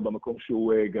 באוהיו, במקום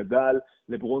שהוא גדל.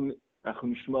 לברון, אנחנו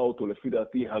נשמע אותו לפי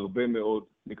דעתי הרבה מאוד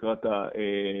לקראת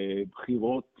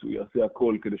הבחירות, הוא יעשה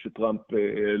הכל כדי שטראמפ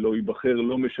לא ייבחר,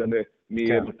 לא משנה מי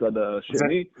יהיה בצד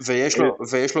השני.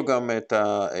 ויש לו גם את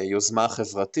היוזמה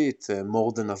החברתית,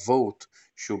 more than a vote,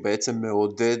 שהוא בעצם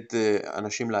מעודד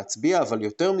אנשים להצביע, אבל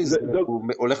יותר מזה, הוא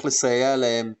הולך לסייע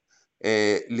להם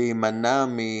להימנע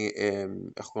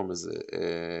איך קוראים לזה,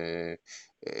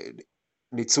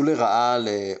 ניצול לרעה,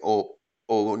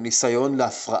 או ניסיון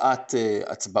להפרעת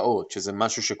הצבעות, שזה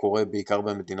משהו שקורה בעיקר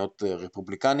במדינות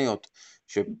רפובליקניות,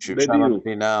 ששם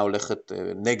המדינה הולכת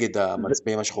נגד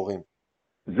המצביעים השחורים.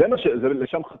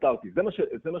 לשם חתרתי,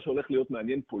 זה מה שהולך להיות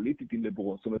מעניין פוליטית עם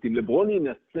לברון. זאת אומרת, אם לברון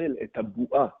ינצל את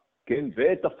הבועה, כן,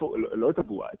 לא את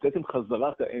הבועה, את עצם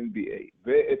חזרת ה-NBA,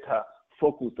 ואת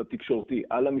הפוקוס התקשורתי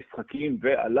על המשחקים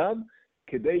ועליו,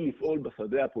 כדי לפעול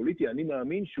בשדה הפוליטי, אני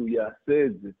מאמין שהוא יעשה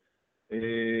את זה.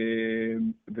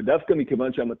 ודווקא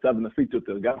מכיוון שהמצב נפיץ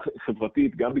יותר, גם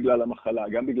חברתית, גם בגלל המחלה,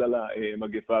 גם בגלל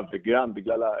המגפה, וגם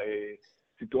בגלל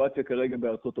הסיטואציה כרגע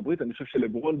בארצות הברית, אני חושב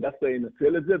שלברון דווקא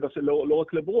ינצל את זה, ולא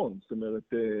רק לברון. זאת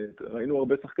אומרת, ראינו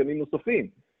הרבה שחקנים נוספים.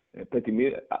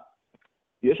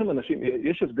 יש שם אנשים,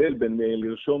 יש הבדל בין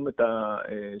לרשום את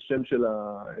השם של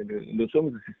לרשום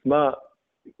איזו סיסמה,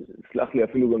 סלח לי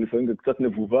אפילו גם לפעמים זה קצת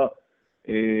נבובה,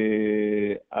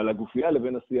 על הגופייה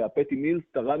לבין עשייה. פטי מילס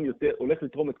תרם יותר, הולך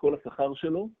לתרום את כל השכר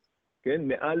שלו, כן?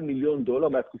 מעל $1,000,000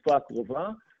 מהתקופה הקרובה,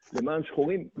 למען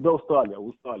שחורים באוסטרליה, הוא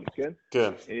אוסטרלי, כן?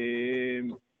 כן.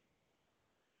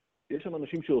 יש שם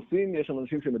אנשים שעושים, יש שם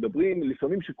אנשים שמדברים,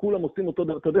 לפעמים שכולם עושים אותו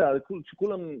דבר, אתה יודע,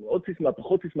 שכולם עוד סיסמה,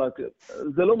 פחות סיסמה,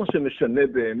 זה לא מה שמשנה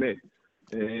באמת.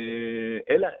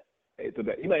 אלא, אתה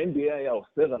יודע, אם ה-NBA היה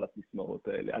אוסר על הסיסמאות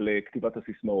האלה, על כתיבת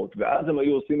הסיסמאות, ואז הם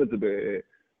היו עושים את זה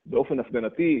באופן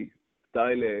הפגנתי,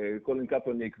 סטייל קולין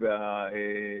קפרניק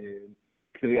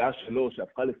והקריאה שלו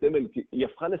שהפכה לסמל, כי היא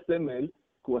הפכה לסמל,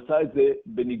 כי הוא עשה את זה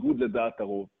בניגוד לדעת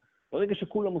הרוב. ברגע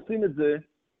שכולם עושים את זה,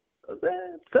 אז זה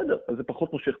בסדר, אז זה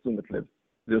פחות מושך תשומת לב.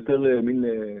 זה יותר מין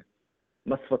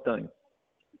מס שפתיים.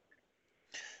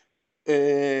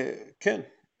 כן,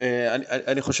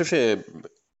 אני חושב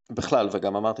שבכלל,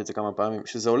 וגם אמרתי את זה כמה פעמים,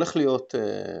 שזה הולך להיות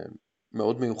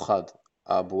מאוד מיוחד,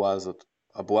 הבועה הזאת.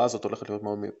 הבועה הזאת הולכת להיות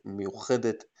מאוד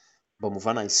מיוחדת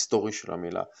במובן ההיסטורי של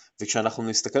המילה. וכשאנחנו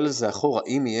נסתכל על זה אחורה,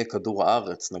 אם יהיה כדור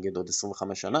הארץ, נגיד עוד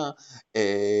 25 שנה,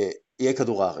 יהיה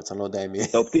כדור הארץ, אני לא יודע אם יהיה...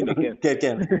 אתה אופטימי, כן. כן,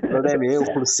 כן, לא יודע אם יהיה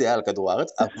אוכלוסייה על כדור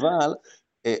הארץ, אבל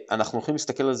אנחנו הולכים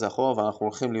להסתכל על זה אחורה, ואנחנו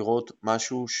הולכים לראות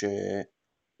משהו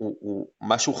שהוא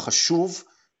משהו חשוב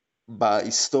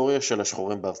בהיסטוריה של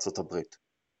השחורים בארצות הברית.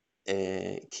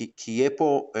 כי יהיה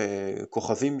פה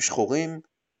כוכבים שחורים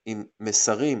עם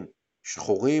מסרים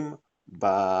שחורים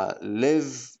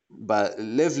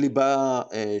בלב ליבה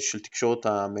של תקשורת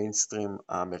המיינסטרים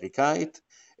האמריקאית,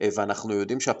 ואנחנו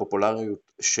יודעים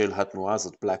שהפופולריות של התנועה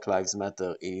הזאת, Black Lives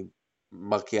Matter, היא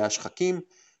מרקיעה שחקים,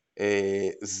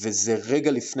 וזה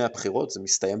רגע לפני הבחירות, זה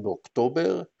מסתיים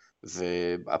באוקטובר,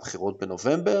 והבחירות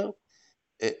בנובמבר,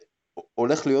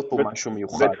 הולך להיות פה משהו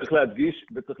מיוחד.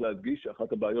 וצריך להדגיש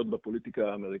שאחת הבעיות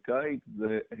בפוליטיקה האמריקאית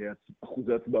זה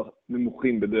אחוזי הצבעה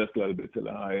נמוכים בדרך כלל אצל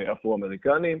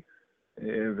האפרו-אמריקנים,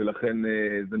 ולכן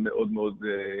זה מאוד מאוד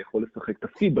יכול לשחק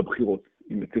תפקיד בבחירות,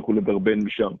 אם יצליחו לדרבן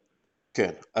משם.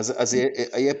 כן, אז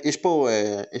יש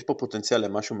פה פוטנציאל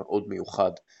למשהו מאוד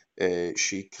מיוחד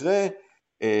שיקרה,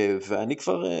 ואני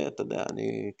כבר, אתה יודע,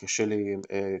 קשה לי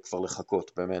כבר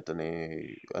לחכות, באמת,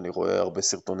 אני רואה הרבה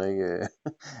סרטוני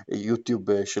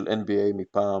יוטיוב של NBA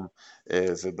מפעם,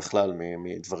 ובכלל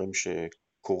מדברים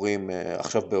שקורים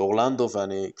עכשיו באורלנדו,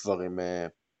 ואני כבר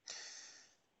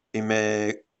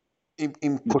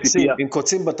עם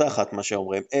קוצים בתחת, מה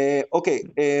שאומרים. אוקיי,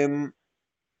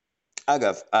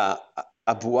 אגב,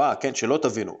 הבועה, כן, שלא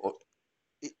תבינו,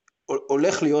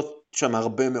 הולך להיות שם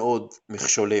הרבה מאוד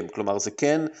מכשולים, כלומר זה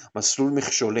כן מסלול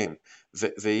מכשולים,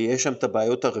 ויש שם את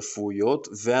הבעיות הרפואיות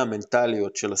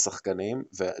והמנטליות של השחקנים,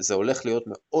 וזה הולך להיות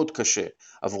מאוד קשה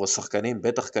עבור השחקנים,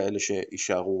 בטח כאלה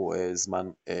שישארו זמן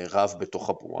רב בתוך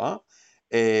הבועה.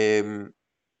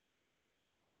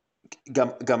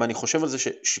 גם אני חושב על זה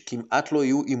שכמעט לא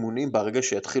יהיו אימונים ברגע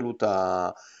שיתחילו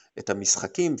את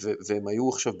המשחקים, והם היו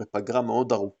עכשיו בפגרה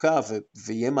מאוד ארוכה,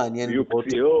 ויהיה מעניין יהיו לראות,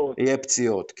 פציעות. יהיה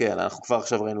פציעות, כן, אנחנו כבר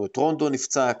עכשיו ראינו את רונדו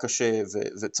נפצע קשה,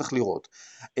 וצריך לראות.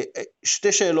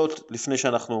 שתי שאלות לפני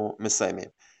שאנחנו מסיימים.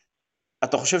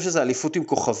 אתה חושב שזה אליפות עם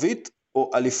כוכבית,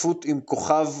 או אליפות עם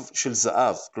כוכב של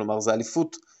זהב? כלומר, זה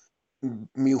אליפות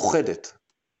מיוחדת.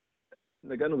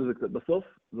 נגענו בזה קצת. בסוף,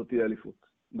 זאת תהיה אליפות.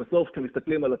 בסוף,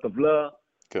 כשמסתכלים על הטבלה,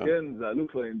 כן. כן, זה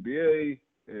אלוף ה-NBA,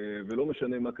 ולא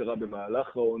משנה מה קרה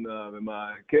במהלך העונה,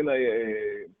 ומה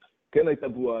כן הייתה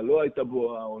בועה, לא הייתה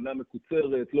בועה, עונה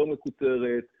מקוצרת, לא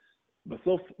מקוצרת.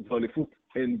 בסוף, זו אליפות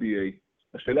NBA.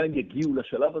 השאלה אם יגיעו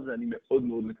לשלב הזה, אני מאוד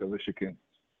מאוד מקווה שכן.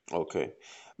 אוקיי.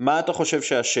 מה אתה חושב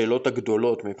שהשאלות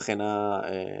הגדולות מבחינה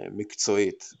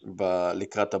מקצועית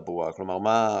לקראת הבועה? כלומר,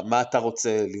 מה אתה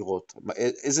רוצה לראות?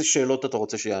 איזה שאלות אתה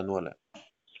רוצה שיענו עליהן?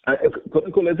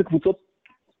 קודם כל, איזה קבוצות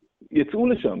יצאו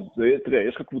לשם? תראה,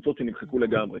 יש לך קבוצות שנמחקו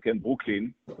לגמרי, כן?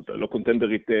 ברוקלין, אתה לא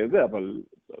קונטנדרית זה, אבל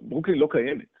ברוקלין לא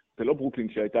קיימת. זה לא ברוקלין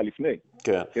שהייתה לפני.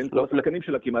 כן. כן? כל השחקנים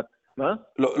שלה כמעט. מה?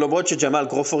 למרות שג'מאל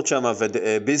קרופורד שם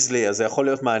וביזלי, אז זה יכול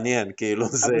להיות מעניין, כאילו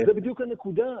זה... אבל זה בדיוק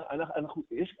הנקודה.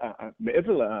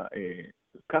 מעבר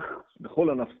כך, בכל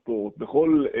ענף ספורט,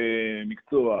 בכל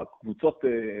מקצוע, קבוצות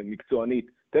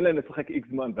מקצוענית, תן להם לשחק איקס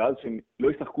זמן, ואז שהם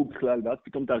לא ישחקו בכלל, ואז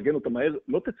פתאום תארגן אותה מהר,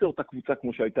 לא תצא אותה קבוצה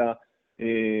כמו שהייתה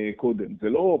קודם. זה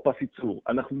לא פס ייצור.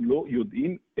 אנחנו לא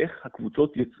יודעים איך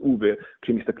הקבוצות יצאו,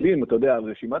 וכשמסתכלים, אתה יודע, על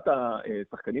רשימת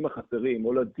השחקנים החסרים,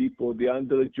 אולה דיפו,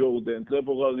 דיאנדרה ג'ורדן,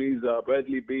 טרוור אריזה,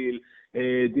 ברדלי ביל,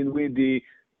 דין ווידי,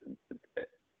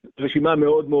 רשימה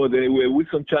מאוד מאוד,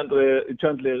 ווילסון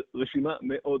צ'נדלר, רשימה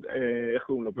מאוד, איך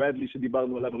קוראים לו, ברדלי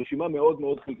שדיברנו עליו, רשימה מאוד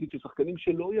מאוד חלקית של שחקנים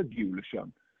שלא יגיעו לשם,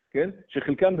 כן?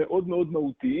 שחלקם מאוד מאוד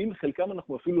מהותיים, חלקם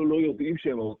אנחנו אפילו לא יודעים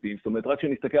שהם מהותיים, זאת אומרת, רק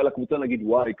כשנסתכל על הקבוצה נגיד,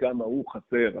 וואי, כמה הוא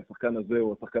חסר, השחקן הזה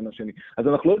או השחקן השני, אז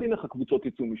אנחנו לא יודעים איך הקבוצות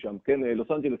יצאו משם, כן?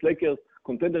 לוס אנג'לס לייקרס,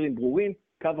 קונטנדרים ברורים,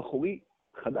 קו אחורי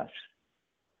חדש.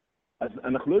 אז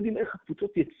אנחנו לא יודעים איך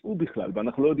הקבוצות יצאו בכלל,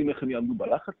 ואנחנו לא יודעים איך הם יעמדו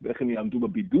בלחץ ואיך הם יעמדו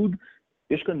בבידוד.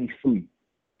 יש כאן ניסוי.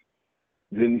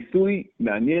 זה ניסוי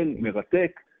מעניין,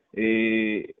 מרתק,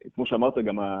 כמו שאמרת,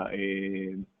 גם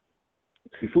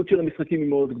הצפיפות של המשחקים היא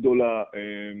מאוד גדולה,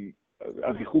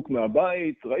 הריחוק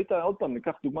מהבית, ראית עוד פעם,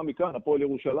 ניקח דוגמה מכאן, הפועל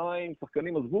ירושלים,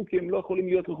 שחקנים עזבו כי הם לא יכולים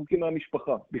להיות רחוקים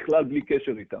מהמשפחה, בכלל בלי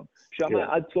קשר איתם. שם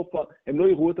עד סוף, הם לא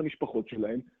יראו את המשפחות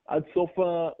שלהם, עד סוף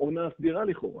העונה הסדירה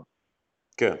לכאורה.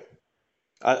 כן.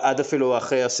 עד אפילו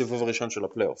אחרי הסיבוב הראשון של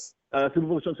הפלייאוף.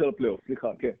 הסיבוב הראשון של הפלייאוף,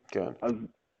 סליחה, כן. כן. אז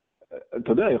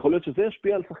אתה יודע, יכול להיות שזה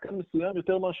ישפיע על שחקן מסוים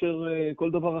יותר מאשר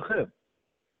כל דבר אחר.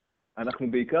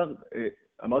 אנחנו בעיקר,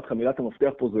 אמרתי לך, מילת המפתח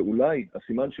פה זה אולי,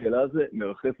 הסימן שאלה הזה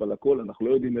מרחף על הכל, אנחנו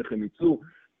לא יודעים איך הם יצאו.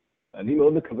 אני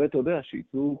מאוד מקווה, אתה יודע,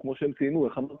 שיצאו כמו שהם ציינו,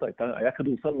 איך אמרת, היה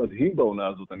כדורסל מדהים בעונה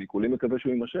הזאת, אני כולי מקווה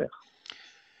שהוא יימשך.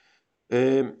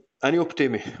 אני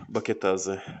אופטימי בקטע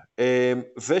הזה.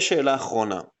 ושאלה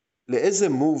אחרונה, לאיזה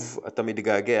מוב אתה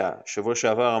מתגעגע? שבוע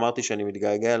שעבר אמרתי שאני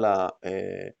מתגעגע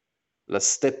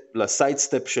לסייד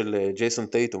סטפ של ג'ייסון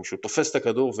טייטום, שהוא תופס את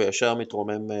הכדור וישר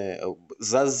מתרומם,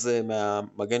 זז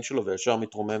מהמגן שלו וישר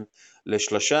מתרומם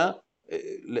לשלשה.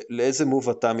 לאיזה מוב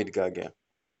אתה מתגעגע?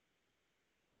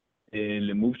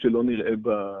 למוב שלא נראה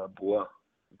בבועה,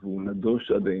 והוא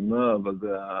נדוש עד אימה, אבל זה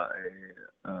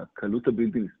הקלות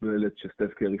הבלתי נסבלת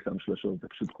שסטף קרי שם שלשות, זה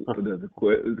פשוט, אתה יודע, זה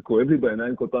כואב לי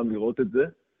בעיניים כל פעם לראות את זה,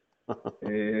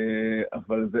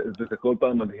 אבל זה כל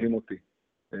פעם מדהים אותי.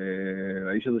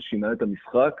 האיש הזה שינה את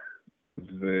המשחק,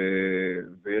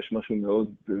 ויש משהו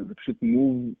מאוד, זה פשוט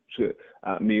מוב,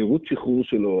 המהירות שחרור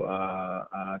שלו,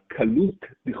 הקלות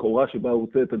לכאורה שבה הוא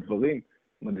רוצה את הדברים,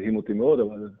 מדהים אותי מאוד,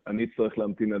 אבל אני צריך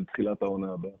להמתין עד תחילת העונה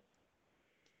הבאה.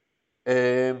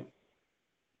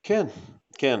 כן,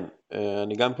 כן,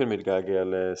 אני גם כן מתגעגע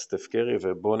לסטף קרי,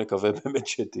 ובואו נקווה באמת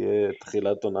שתהיה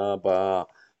תחילת עונה הבאה.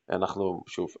 אנחנו,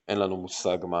 שוב, אין לנו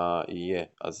מושג מה יהיה,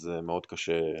 אז מאוד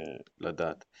קשה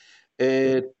לדעת.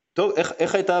 טוב,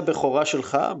 איך הייתה הבכורה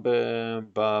שלך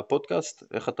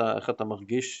בפודקאסט? איך אתה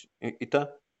מרגיש איתה?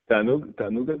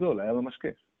 תענוג גדול, היה ממש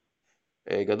כיף.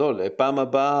 גדול. פעם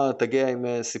הבאה תגיע עם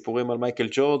סיפורים על מייקל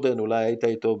ג'ורדן, אולי היית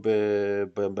איתו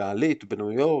בעלית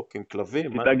בניו יורק עם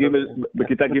כלבים.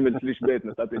 בכיתה ג'/ב'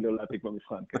 נתתי לו להעתיק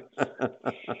במבחן, כן.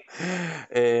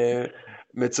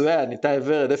 מצוין, איתי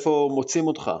ורד, איפה מוצאים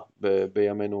אותך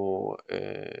בימינו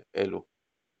אלו?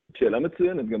 שאלה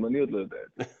מצוינת, גם אני עוד לא יודע.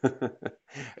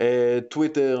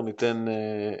 טוויטר, ניתן...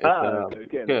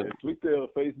 כן, טוויטר,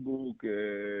 פייסבוק,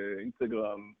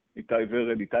 אינסטגרם, איתי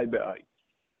ורד, איתי באי.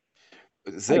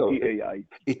 זהו,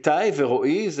 איתי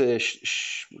ורועי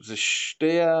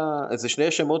זה שני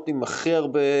השמות עם הכי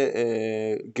הרבה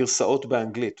גרסאות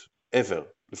באנגלית, ever,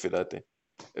 לפי דעתי.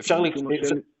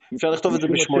 אפשר לכתוב את זה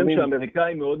משום השם ב-80.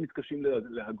 שהאמריקאים מאוד מתקשים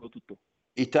להגות אותו.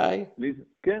 איתי?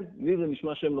 כן, לי זה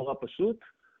נשמע שם נורא פשוט,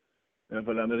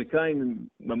 אבל האמריקאים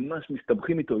ממש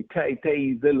מסתבכים איתו,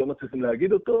 איתי, זה לא מצליחים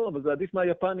להגיד אותו, אבל זה עדיף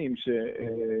מהיפנים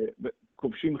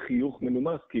שכובשים חיוך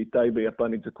מנומס, כי איתי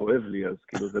ביפנית זה כואב לי, אז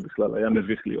כאילו זה בכלל היה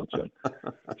מביך להיות שם.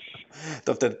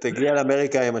 טוב, תגיע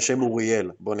לאמריקה עם השם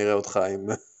אוריאל, בוא נראה אותך עם...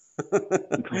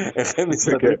 איך הם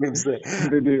מסתדרים עם זה.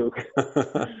 בדיוק.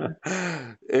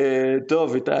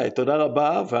 טוב, איתי, תודה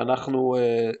רבה, ואנחנו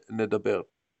נדבר.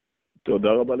 תודה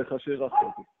רבה לך שהערכת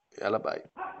אותי. יאללה, ביי.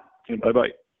 ביי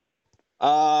ביי.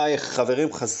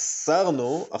 חברים,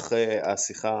 חזרנו אחרי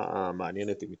השיחה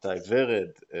המעניינת עם איתי ורד.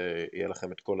 יהיה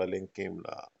לכם את כל הלינקים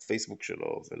לפייסבוק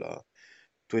שלו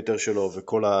ולטוויטר שלו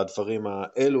וכל הדברים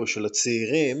האלו של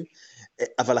הצעירים.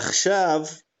 אבל עכשיו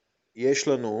יש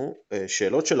לנו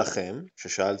שאלות שלכם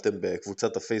ששאלתם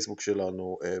בקבוצת הפייסבוק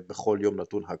שלנו בכל יום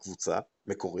נתון הקבוצה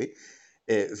מקורי,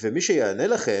 ומי שיענה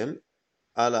לכם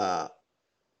על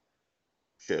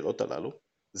השאלות הללו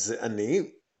זה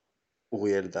אני,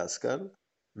 אוריאל דסקל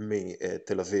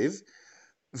מתל אביב,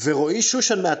 ורועי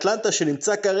שושן מאטלנטה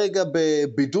שנמצא כרגע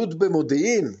בבידוד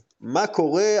במודיעין. מה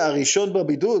קורה הראשון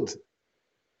בבידוד?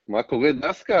 מה קורה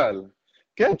דסקל?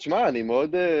 כן, תשמע, אני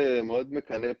מאוד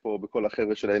מקנא פה בכל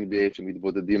החבר'ה של ה-NBA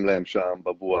שמתבודדים להם שם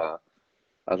בבועה.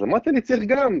 אז אמרתי, אני צריך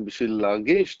גם בשביל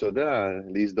להרגיש, אתה יודע,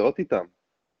 להזדהות איתם.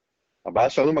 הבעיה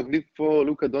שלנו מגניב פה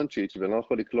לוקה דונצ'יץ' ולא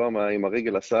יכול לקלוע עם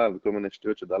הרגל הסב וכל מיני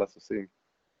שטויות שדלס עושים.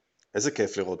 איזה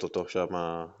כיף לראות אותו שם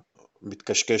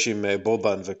מתקשקש עם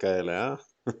בובן וכאלה, אה?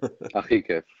 הכי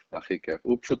כיף, הכי כיף.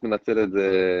 הוא פשוט מנצל את זה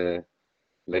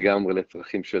לגמרי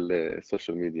לצרכים של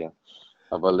סושיאל מדיה.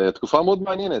 אבל תקופה מאוד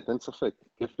מעניינת, אין ספק.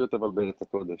 כיף להיות אבל בארץ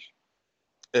הקודש.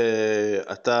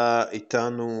 אתה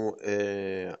איתנו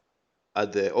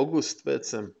עד אוגוסט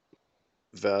בעצם,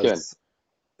 ואז...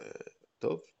 כן.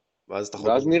 טוב, ואז אתה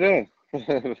חוזר. ואז נראה.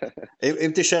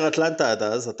 אם תישאר אטלנטה עד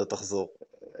אז, אתה תחזור.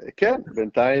 כן,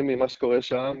 בינתיים ממה שקורה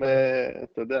שם,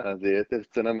 אתה יודע, זה יהיה יותר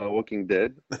סצנה מה-Walking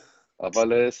Dead,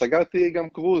 אבל סגרתי גם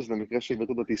קרוז למקרה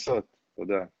שיבטאו בטיסות, אתה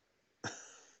יודע.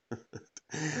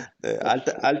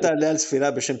 אל תעלה על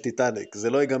ספינה בשם טיטניק, זה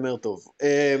לא ייגמר טוב.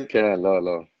 כן, לא,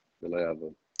 זה לא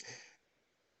יעבוד.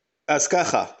 אז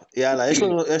ככה, יאללה,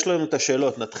 יש לנו את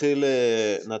השאלות,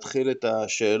 נתחיל את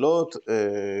השאלות.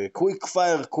 Quick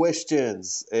fire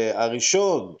questions,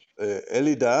 הראשון,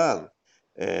 אלי דהן,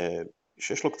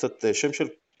 שיש לו קצת שם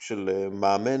של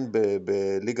מאמן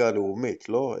בליגה הלאומית,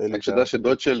 לא? רק שדע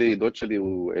שדוד שלי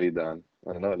הוא אלי דהן.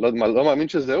 אני לא מאמין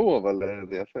שזה הוא, אבל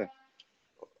זה יפה.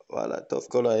 וואלה, טוב,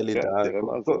 כל האלי דהן, תראה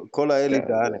מה זה. כל האלי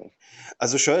דהן.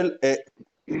 אז הוא שואל,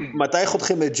 מתי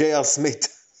חותכים את ג'יי.אר. סמית?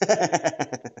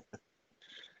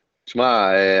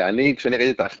 תשמע, כשאני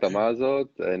ראיתי את ההחתמה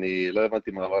הזאת, אני לא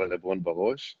הבנתי מה עבר ללברון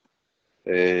בראש.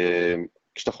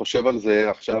 כשאתה חושב על זה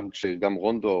עכשיו, כשגם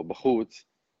רונדו בחוץ,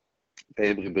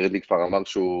 אייברי ברדלי כבר אמר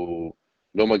שהוא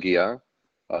לא מגיע,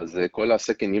 אז כל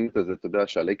הסקנד הזה, אתה יודע,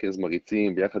 שהלייקרס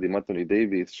מריצים ביחד עם אנתוני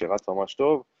דייביס, שרץ ממש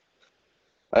טוב,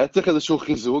 היה צריך איזשהו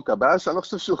חיזוק. הבעיה שאני לא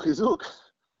חושב שהוא חיזוק,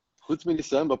 חוץ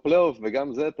מניסיון בפלייאוף,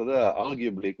 וגם זה, אתה יודע,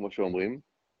 arguably, כמו שאומרים.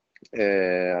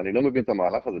 אני לא מבין את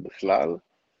המהלך הזה בכלל,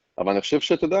 אבל אני חושב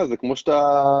שאתה יודע, זה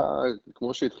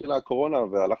כמו שהתחילה הקורונה,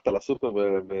 והלכת לסופר,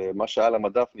 ומה שהיה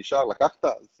למדף נשאר, לקחת,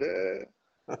 זה...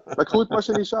 לקחו את מה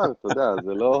שנשאר, אתה יודע,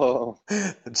 זה לא...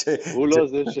 הוא לא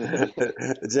זה ש...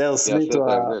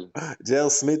 ג'יי.אר.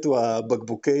 סמית הוא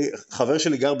הבקבוקי... חבר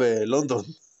שלי גר בלונדון.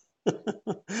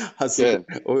 אז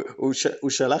הוא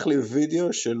שלח לי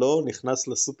וידאו שלו נכנס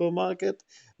לסופרמרקט,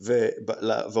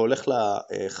 והולך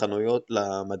לחנויות,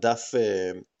 למדף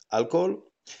אלכוהול,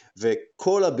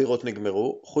 וכל הבירות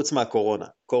נגמרו, חוץ מהקורונה.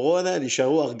 קורונה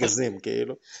נשארו ארגזים,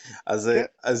 כאילו.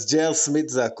 אז ג'יי.אר. סמית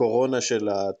זה הקורונה של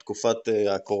תקופת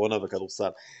הקורונה בכדורסל.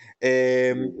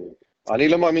 אני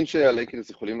לא מאמין שהלייקרס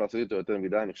יכולים לעשות איתו יותר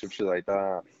מדי, אני חושב שזה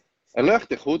הייתה... אני לא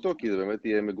יחתכו אותו, כי זה באמת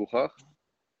יהיה מגוחך,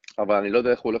 אבל אני לא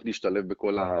יודע איך הוא הולך להשתלב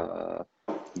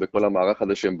בכל המערך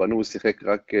הזה שהם בנו, הוא שיחק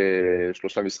רק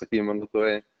 3 משחקים, אם אני לא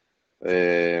טועה.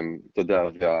 אתה יודע,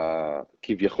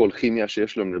 והכביכול כימיה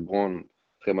שיש לו עם לברון,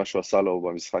 אחרי מה שהוא עשה לו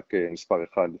במשחק מספר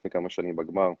 1 לפני כמה שנים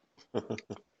בגמר,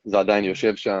 זה עדיין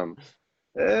יושב שם.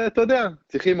 אתה יודע,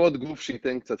 צריכים עוד גוף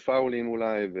שייתן קצת פאולים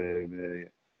אולי,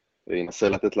 וינסה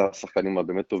לתת לשחקנים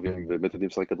הבאמת טובים, ובאמת יודעים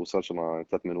לשחק כדורסל שם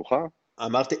קצת מנוחה.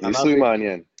 ניסוי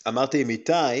מעניין. אמרתי עם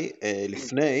איתי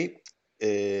לפני,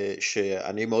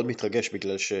 שאני מאוד מתרגש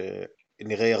בגלל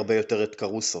שנראה הרבה יותר את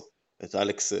קרוסו, את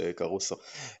אלכס קרוסו.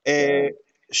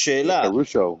 שאלה,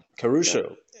 קרושו,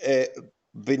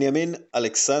 בנימין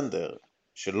אלכסנדר,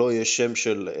 שלא יש שם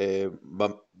של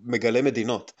מגלה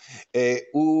מדינות,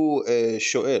 הוא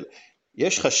שואל,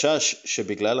 יש חשש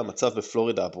שבגלל המצב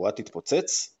בפלורידה הבועה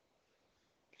תתפוצץ?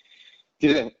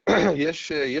 תראה,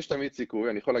 יש תמיד סיכוי,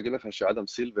 אני יכול להגיד לך שאדם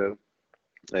סילבר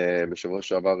בשבוע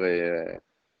שעבר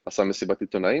עשה מסיבת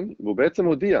עיתונאים, והוא בעצם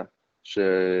הודיע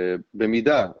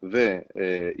שבמידה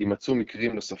וימצאו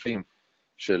מקרים נוספים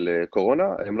של קורונה,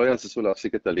 הם לא ינססו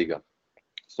להפסיק את הליגה.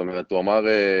 זאת אומרת, הוא אמר,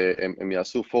 הם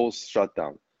יעשו force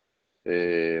shutdown.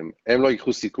 הם לא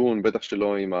ייקחו סיכון, בטח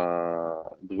שלא עם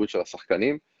הבריאות של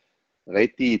השחקנים.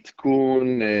 ראיתי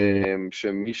עדכון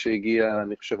שמי שהגיע,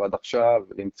 אני חושב עד עכשיו,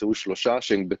 נמצאו 3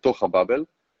 שהם בתוך הבאבל,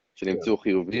 שנמצאו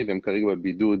חיובי, והם כרגע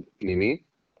בבידוד פנימי.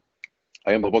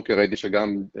 היום בבוקר ראיתי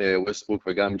שגם ווסטברוק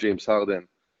וגם ג'יימס הרדן,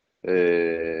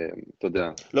 אתה יודע.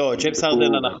 לא, ג'יימס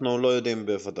הרדן אנחנו לא יודעים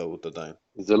בוודאות עדיין.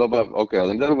 זה לא, אוקיי, אז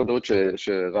אני יודע בוודאות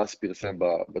שרס פרסם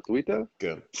בטוויטר.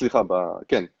 כן. סליחה,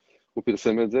 כן, הוא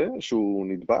פרסם את זה, שהוא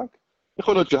נדבק.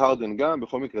 יכול להיות שהרדן גם,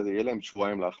 בכל מקרה זה יהיה להם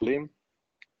שבועיים להחלים.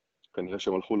 כנראה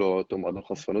שהם הלכו לאותו מועדון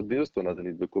חשפנות ביוסטון, אז הם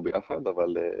נדבקו ביחד,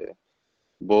 אבל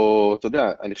בוא, אתה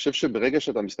יודע, אני חושב שברגע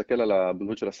שאתה מסתכל על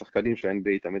הבריאות של השחקנים,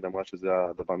 שה-NBA תמיד אמרה שזה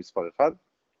הדבר מספר 1,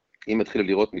 אם התחיל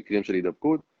לראות מקרים של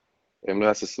הידבקות, הם לא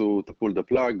יעשו את הפול דה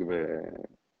פלאג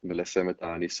ולסיים את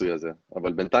הניסוי הזה.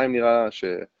 אבל בינתיים נראה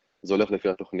שזה הולך לפי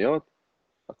התוכניות,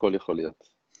 הכל יכול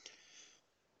להיות.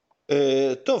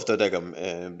 טוב, אתה יודע גם,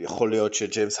 יכול להיות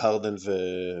שג'יימס הרדן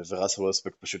וראסל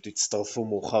ווסטברוק פשוט הצטרפו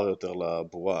מאוחר יותר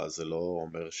לבועה, זה לא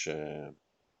אומר ש...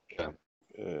 כן.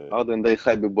 הרדן די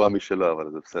חי בבועה משלו,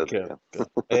 אבל זה בסדר. כן,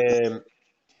 כן.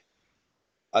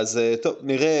 אז טוב,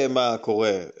 נראה מה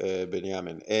קורה,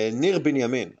 בנימין. ניר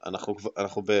בנימין,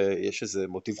 יש איזה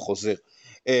מוטיב חוזר.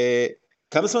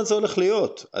 כמה זמן זה הולך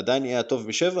להיות? עדיין יהיה הטוב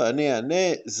בשבע? אני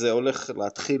אענה, זה הולך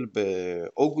להתחיל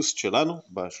באוגוסט שלנו,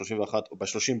 ב-31 או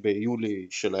ב-30 ביולי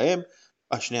שלהם.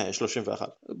 שנייה, יש 31.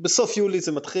 בסוף יולי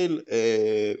זה מתחיל,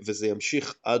 וזה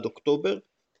ימשיך עד אוקטובר,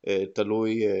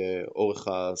 תלוי אורך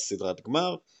הסדרת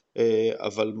גמר,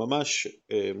 אבל ממש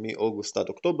מאוגוסט עד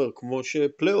אוקטובר, כמו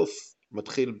שפלייאוף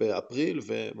מתחיל באפריל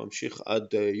וממשיך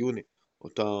עד יוני,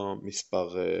 אותה מספר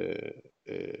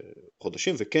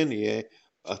חודשים, וכן יהיה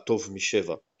הטוב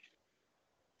משבע.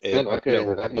 כן,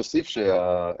 רק נוסיף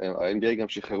שה-NBA גם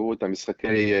שחררו את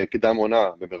המשחקי קדם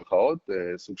עונה במרכאות,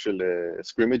 סוג של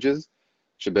scrimmages,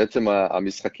 שבעצם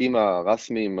המשחקים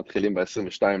הרסמיים מתחילים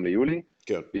ב-22 ליולי,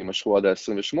 וימשכו עד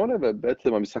ה-28,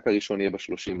 ובעצם המשחק הראשון יהיה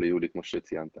ב-30 ליולי, כמו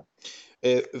שציינת.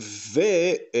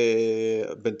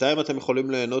 ובינתיים אתם יכולים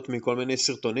ליהנות מכל מיני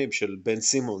סרטונים של בן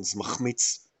סימונס,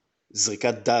 מחמיץ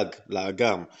זריקת דג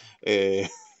לאגם,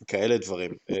 כאלה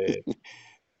דברים.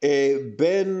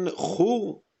 בן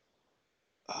חור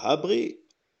הברי,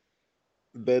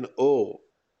 בן אור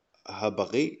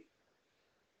הבריא,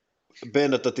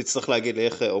 בן, אתה תצטרך להגיד לי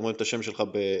איך אומרים את השם שלך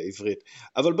בעברית,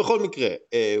 אבל בכל מקרה,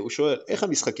 הוא שואל, איך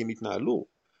המשחקים יתנהלו?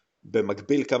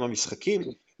 במקביל כמה משחקים,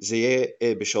 זה יהיה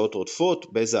בשעות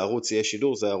רודפות, באיזה ערוץ יהיה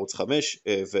שידור, זה ערוץ 5,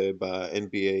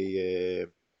 וב-NBA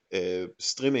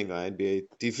סטרימינג,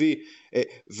 ה-NBA TV,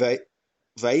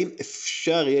 והאם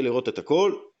אפשר יהיה לראות את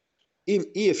הכל? אם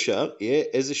אי אפשר, יהיה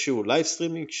איזשהו לייב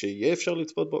סטרימינג שיהיה אפשר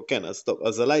לצפות בו? כן, אז טוב,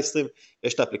 אז הלייב סטרים,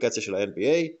 יש את האפליקציה של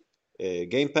ה-NBA,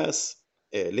 Game Pass,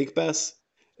 ליג פאס,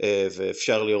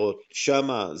 ואפשר לראות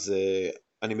שמה,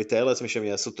 אני מתאר לעצמי שהם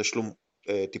יעשו תשלום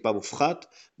טיפה מופחת,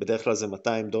 בדרך כלל זה $200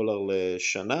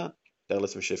 לשנה, מתאר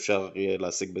לעצמי שאפשר יהיה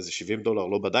להשיג באיזה $70,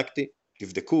 לא בדקתי,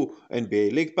 תבדקו,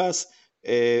 NBA ליג פאס,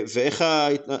 ואיך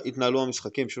התנהלו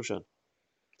המשחקים, שושן?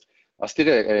 אז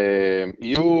תראה,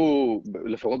 יהיו,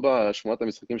 לפחות בשמונת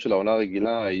המשחקים של העונה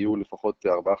הרגילה, יהיו לפחות 4-5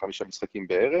 משחקים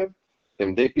בערב,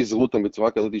 הם די פיזרו אותם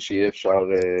בצורה כזאת שיהיה אפשר,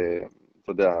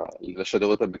 אתה יודע, לשדר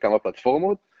אותם בכמה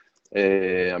פלטפורמות.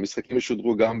 המשחקים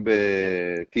ישודרו גם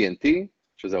ב-TNT,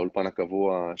 שזה האולפן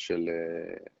הקבוע של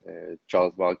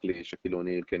צ'ארלס ברקלי, שקיל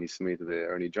אוניל, קני סמית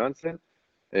וארני ג'ונסון,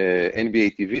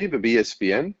 NBA TV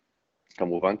וב-ESPN,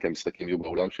 כמובן, כי המשחקים יהיו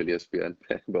באולם של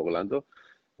ESPN באורלנדו,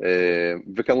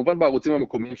 וכמובן בערוצים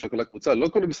המקומיים של כל הקבוצה, לא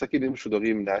כל המשחקים יהיו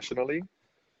משודרים nationally,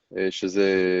 שזה,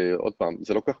 עוד פעם,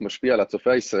 זה לא כל כך משפיע על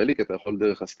הצופה הישראלי, כי אתה יכול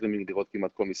דרך הסטרימינג לראות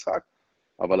כמעט כל משחק,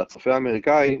 אבל הצופה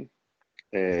האמריקאי,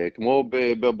 כמו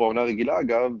בעונה רגילה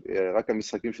אגב, רק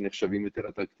המשחקים שנחשבים יותר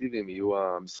אטרקטיביים יהיו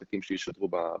המשחקים שישדרו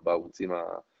בערוצים,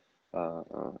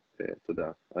 אתה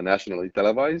יודע, ה-nationally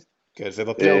televised. כן,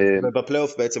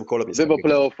 ובפלייאוף בעצם כל המשחקים.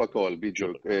 ובפלייאוף הכל,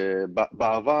 בדיוק.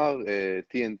 בעבר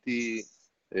TNT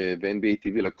ו-NBA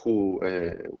TV לקחו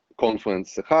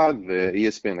קונפרנס אחד,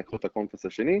 ו-ESPN לקחו את הקונפרנס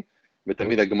השני,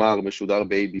 ותמיד הגמר משודר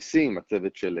ב-ABC עם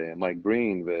הצוות של מייק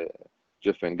ברין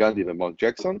וג'ף ון גנדי ומרק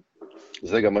ג'קסון.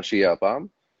 זה גם מה שיהיה הפעם.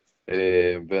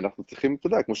 ואנחנו צריכים, אתה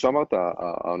יודע, כמו שאמרת,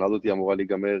 העונה הזאת אמורה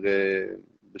להיגמר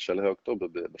בשלהי אוקטובר,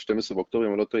 ב-12 באוקטובר,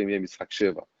 אם לא טועה, אם יהיה משחק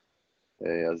 7.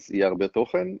 אז יהיה הרבה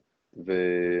תוכן,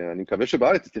 ואני מקווה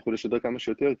שבארץ יצליחו לשדר כמה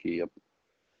שיותר, כי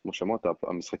כמו שאמרת,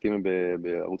 המשחקים הם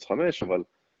בערוץ 5, אבל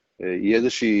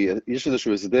יש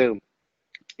איזשהו הסדר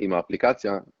עם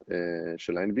האפליקציה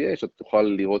של ה-NBA, שאתה תוכל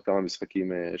לראות כמה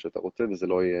משחקים שאתה רוצה, וזה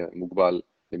לא יהיה מוגבל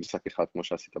למשחק אחד כמו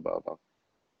שעשית בעבר.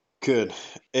 כן.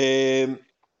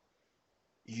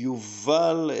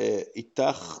 יובל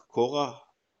איתך קורא,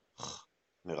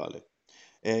 נראה לי.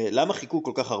 למה חיכו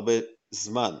כל כך הרבה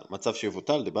זמן? מצב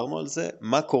שיבוטל, דיברנו על זה.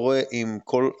 מה קורה אם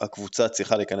כל הקבוצה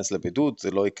צריכה להיכנס לבידוד?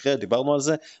 זה לא יקרה, דיברנו על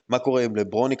זה. מה קורה אם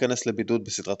לברון ייכנס לבידוד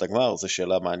בסדרת הגמר? זו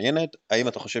שאלה מעניינת. האם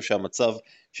אתה חושב שהמצב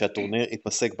שהטורניר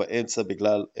ייפסק באמצע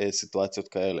בגלל סיטואציות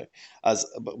כאלה?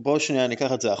 אז בוא שנייה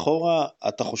ניקח את זה אחורה.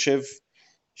 אתה חושב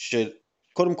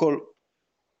קודם כל,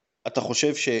 אתה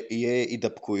חושב שיהיה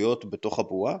הידבקויות בתוך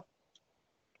הבועה?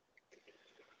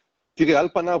 תראה, על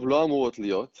פניו לא אמורות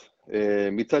להיות.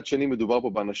 מצד שני מדובר פה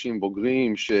באנשים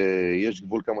בוגרים שיש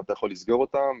גבול כמה אתה יכול לסגור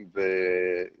אותם,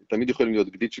 ותמיד יכולים להיות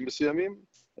גליצ'ים מסוימים.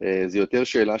 זה יותר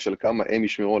שאלה של כמה הם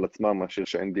ישמרו על עצמם מאשר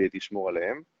שה-NBA תשמור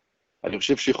עליהם. אני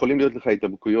חושב שיכולים להיות לך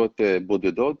התאבקויות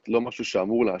בודדות, לא משהו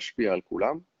שאמור להשפיע על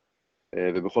כולם,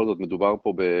 ובכל זאת מדובר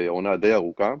פה בעונה די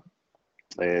ארוכה,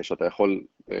 שאתה יכול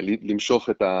למשוך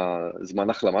את הזמן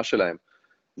החלמה שלהם.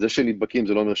 זה שנדבקים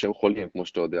זה לא אומר שהם חולים, כמו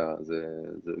שאתה יודע,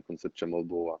 זה קונספציה מאוד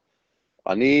ברורה.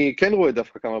 אני כן רואה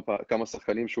דווקא כמה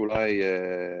שחקנים שאולי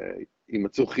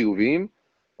יימצאו חיוביים,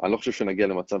 אני לא חושב שנגיע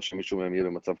למצב שמישהו מהם יהיה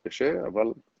במצב קשה, אבל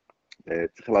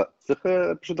צריך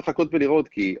פשוט לחכות ולראות,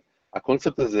 כי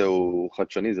הקונספט הזה הוא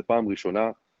חדשני, זה פעם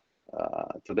ראשונה,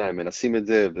 אתה יודע, הם מנסים את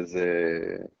זה,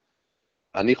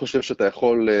 אני חושב שאתה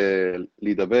יכול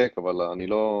להידבק, אבל אני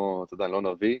לא, אתה יודע, אני לא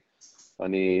נביא.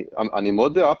 אני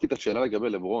מאוד אהבתי את השאלה לגבי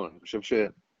לברון, אני חושב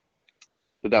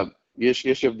אתה יודע,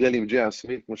 יש הבדל עם ג'יי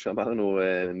סמית, כמו שאמרנו,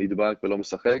 נדבק ולא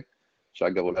משחק,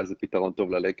 שאגב אולי זה פתרון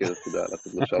טוב ללקר, אתה יודע,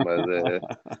 לתת לו שם איזה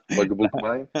בקבוק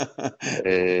מים.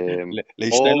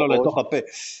 להשתעל לו לתוך הפה.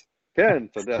 כן,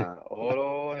 אתה יודע,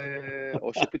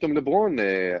 או שפתאום לברון,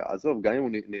 עזוב, גם אם הוא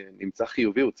נמצא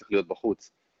חיובי, הוא צריך להיות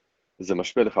בחוץ. זה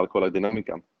משפיע לך על כל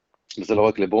הדינמיקה. וזה לא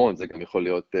רק לברון, זה גם יכול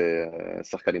להיות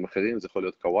שחקנים אחרים, זה יכול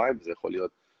להיות קוואי, זה יכול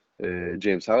להיות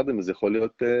ג'יימס הרדן, וזה יכול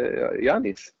להיות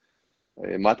יאניס.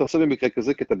 מה אתה עושה במקרה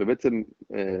כזה? כי אתה בעצם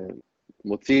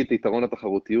מוציא את יתרון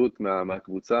התחרותיות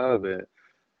מהקבוצה,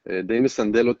 ודי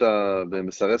מסנדל אותה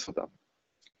ומסרס אותה.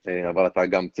 אבל אתה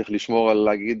גם צריך לשמור על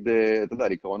להגיד, אתה יודע,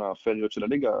 על עיקרון הפריות של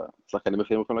הליגה, שחקנים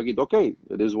אחרים יכולים להגיד, אוקיי,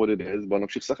 it is what it is, בוא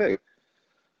נמשיך לשחק.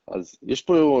 אז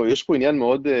יש פה עניין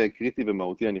מאוד קריטי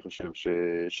ומהותי, אני חושב,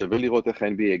 ששווה לראות איך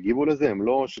ה-NBA יגיבו לזה, הם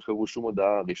לא שחררו שום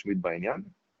הודעה רשמית בעניין,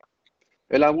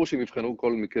 אלא אמרו שהם יבחנו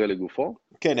כל מקרה לגופו.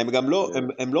 כן,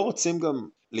 הם לא רוצים גם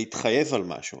להתחייב על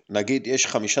משהו. נגיד, יש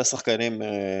 5 שחקנים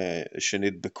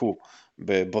שנדבקו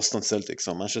בבוסטון סלטיקס,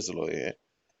 או מה שזה לא יהיה.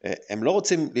 הם לא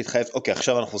רוצים להתחייב, אוקיי,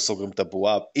 עכשיו אנחנו סוגרים את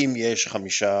הבועה, אם יש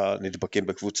 5 נדבקים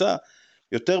בקבוצה.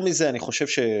 יותר מזה, אני חושב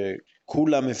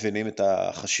שכולם מבינים את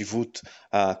החשיבות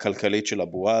הכלכלית של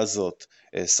הבועה הזאת,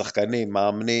 שחקנים,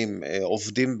 מאמנים,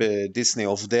 עובדים בדיסני,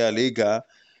 עובדי הליגה,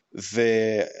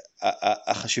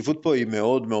 והחשיבות פה היא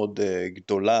מאוד מאוד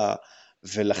גדולה,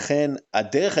 ולכן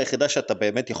הדרך היחידה שאתה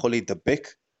באמת יכול להידבק,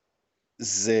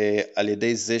 זה על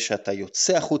ידי זה שאתה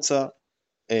יוצא החוצה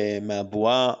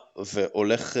מהבועה,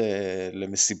 והולך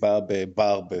למסיבה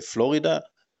בבר בפלורידה,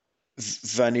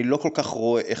 ואני לא כל כך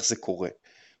רואה איך זה קורה.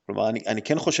 כלומר, אני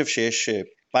כן חושב שיש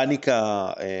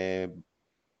פאניקה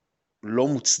לא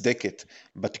מוצדקת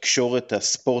בתקשורת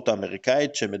הספורט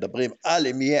האמריקאית, שמדברים על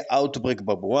אם יהיה אאוטברק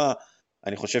בבועה.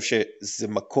 אני חושב שזה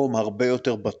מקום הרבה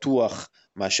יותר בטוח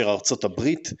מאשר ארצות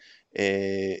הברית.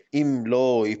 אם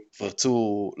לא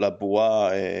יפרצו לבועה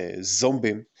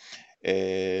זומבים,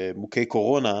 מוכי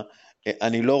קורונה,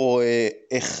 אני לא רואה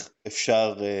איך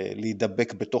אפשר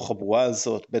להידבק בתוך הבועה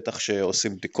הזאת, בטח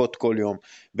שעושים בדיקות כל יום,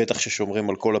 בטח ששומרים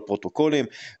על כל הפרוטוקולים.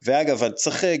 ואגב, אני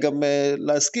צריך גם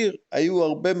להזכיר, היו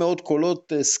הרבה מאוד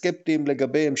קולות סקפטיים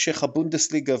לגבי המשך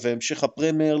הבונדסליגה והמשך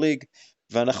הפרמייר ליג,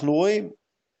 ואנחנו רואים,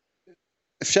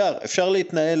 אפשר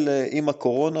להתנהל עם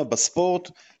הקורונה בספורט,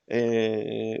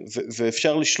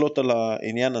 ואפשר לשלוט על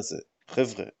העניין הזה.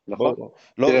 חבר'ה, נכון.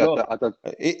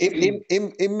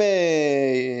 אם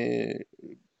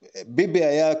ביבי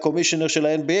היה קומישיונר של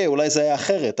ה-NBA, אולי זה היה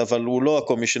אחרת, אבל הוא לא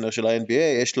הקומישיונר של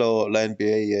ה-NBA, יש לו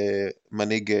ל-NBA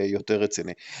מנהיג יותר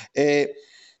רציני.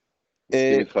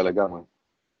 מסכים איתך לגמרי.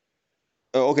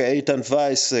 אוקיי, איתן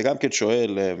וייס גם כן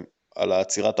שואל על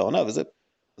עצירת העונה, וזה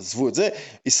עזבו את זה.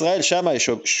 ישראל שמה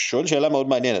שואל שאלה מאוד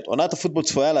מעניינת. עונת הפוטבול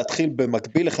צפויה להתחיל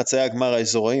במקביל לחצאי הגמר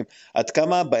האזוריים. עד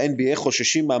כמה ב-NBA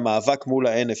חוששים מהמאבק מול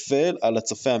ה-NFL על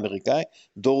הצופה האמריקאי?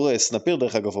 דור סנפיר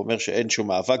דרך אגב אומר שאין שום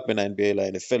מאבק בין ה-NBA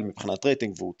ל-NFL מבחינת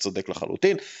רייטינג, והוא צודק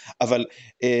לחלוטין, אבל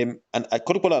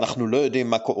קודם כל אנחנו לא יודעים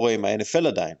מה קורה עם ה-NFL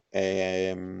עדיין.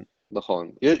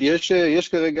 נכון. יש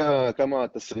כרגע כמה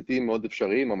תסריטים מאוד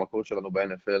אפשריים, המקור שלנו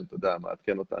ב-NFL, אתה יודע,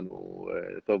 מעדכן אותנו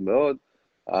טוב מאוד.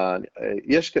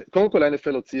 קודם כל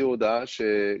ה-NFL הוציאו הודעה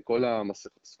שכל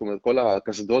זאת אומרת, כל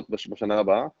הקסדות בשנה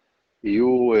הבאה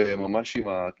יהיו ממש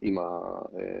עם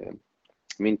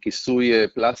מין כיסוי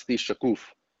פלסטי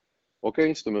שקוף,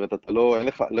 אוקיי? זאת אומרת, אתה לא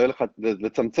יהיה לך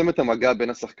לצמצם את המגע בין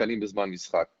השחקנים בזמן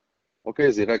משחק,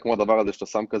 אוקיי? זה יראה כמו הדבר הזה שאתה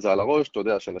שם כזה על הראש, אתה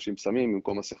יודע, שאנשים שמים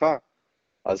במקום מסכה,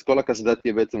 אז כל הקסדה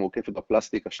תהיה בעצם מוקפת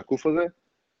בפלסטיק השקוף הזה,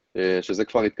 שזה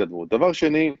כבר התקדמות. דבר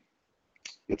שני,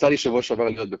 יצא לי שבוע שעבר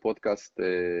להיות בפודקאסט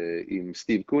עם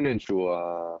סטיב קונן, שהוא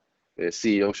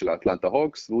ה-CEO של האטלנטה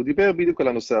הוקס, והוא דיבר בדיוק על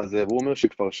הנושא הזה, והוא אומר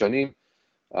שכבר שנים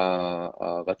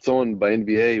הרצון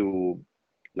ב-NBA הוא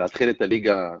להתחיל את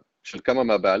הליגה, של כמה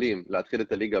מהבעלים, להתחיל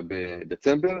את הליגה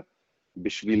בדצמבר,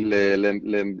 בשביל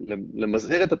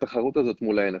למזער את התחרות הזאת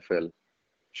מול ה-NFL.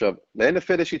 עכשיו,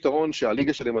 ל-NFL יש יתרון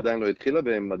שהליגה שלהם עדיין לא התחילה,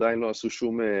 והם עדיין לא עשו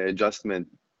שום adjustment,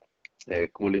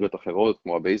 כמו ליגות אחרות,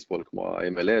 כמו הבייסבול, כמו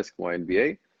ה-MLS, כמו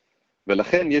ה-NBA,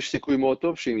 ולכן יש סיכוי מאוד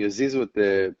טוב שהם יזיזו את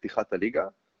פתיחת הליגה,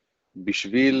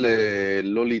 בשביל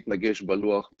לא להתנגש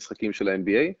בלוח משחקים של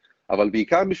ה-NBA, אבל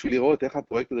בעיקר בשביל לראות איך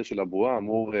הפרויקט הזה של הבועה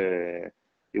אמור,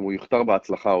 אם הוא יוכתר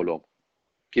בהצלחה או לא.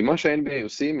 כי מה שה-NBA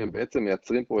עושים, הם בעצם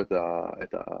מייצרים פה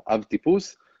את האב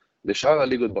טיפוס לשאר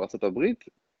הליגות בארצות הברית,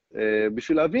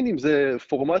 בשביל להבין אם זה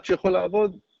פורמט שיכול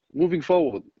לעבוד moving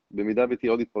forward, במידה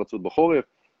ותהיה עוד התפרצות בחורף,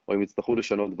 או אם יצטרכו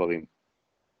לשנות דברים.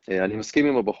 אני מסכים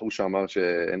עם הבחור שאמר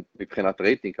שמבחינת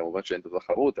רייטינג, כמובן שאין את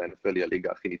התחרות, ה-NFL היא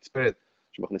הליגה הכי נצפית,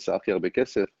 שמכניסה הכי הרבה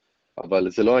כסף,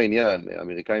 אבל זה לא העניין,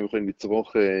 האמריקאים יכולים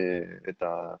לצרוך את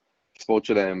הספורט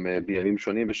שלהם בימים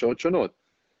שונים בשעות שונות,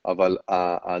 אבל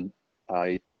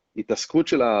ההתעסקות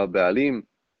של הבעלים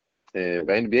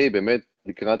ב-NBA באמת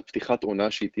לקראת פתיחת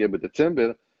עונה שהיא תהיה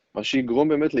בדצמבר, מה שיגרום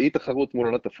באמת לאי תחרות מול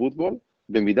עונת הפוטבול,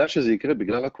 במידה שזה יקרה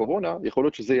בגלל הקורונה, יכול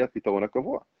להיות שזה יהיה הפתרון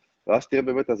הקבוע. ואז תהיה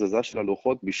באמת הזזה של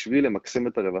הלוחות בשביל למקסם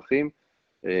את הרווחים,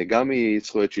 גם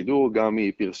מזכויות שידור, גם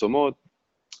מפרסומות,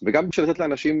 וגם בשביל לתת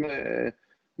לאנשים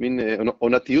מין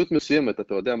עונתיות מסוימת,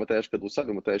 אתה יודע מתי יש כדורסל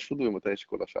ומתי יש פוטבול ומתי יש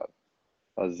כל השאר.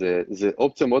 אז זו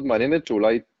אופציה מאוד מעניינת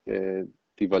שאולי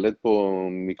תיוולד פה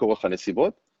מכורח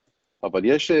הנסיבות, אבל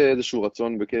יש איזשהו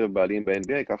רצון בקרב בעלים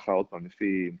ב-NBA, ככה עוד פעם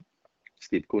לפי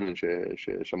סטיב קונן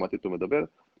ששמעתי אותו מדבר,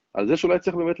 על זה שאולי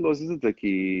צריך באמת להזיז את זה,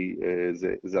 כי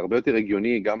זה הרבה יותר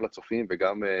הגיוני גם לצופים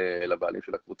וגם לבעלים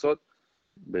של הקבוצות,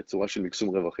 בצורה של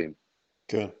מקסום רווחים.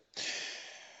 כן.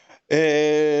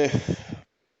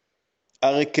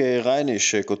 אריק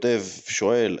רייניש כותב,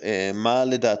 שואל,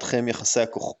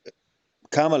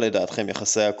 כמה לדעתכם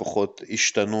יחסי הכוחות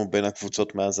השתנו בין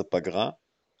הקבוצות מאז הפגרה?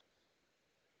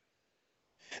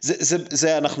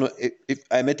 זה אנחנו,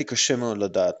 האמת היא קשה מאוד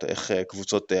לדעת איך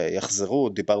קבוצות יחזרו,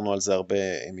 דיברנו על זה הרבה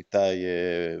עם איתי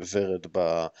ורד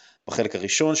בחלק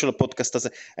הראשון של הפודקאסט הזה.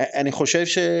 אני חושב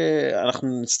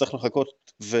שאנחנו נצטרך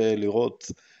לחכות ולראות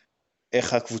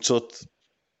איך הקבוצות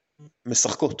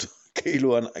משחקות,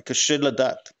 כאילו קשה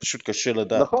לדעת, פשוט קשה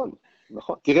לדעת. נכון,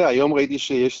 נכון. תראה, היום ראיתי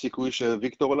שיש סיכוי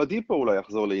שוויקטור אולדיפו אולי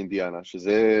יחזור לאינדיאנה,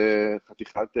 שזה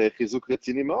חתיכת חיזוק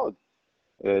רציני מאוד.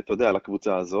 אתה יודע, על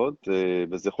הקבוצה הזאת,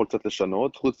 וזה יכול קצת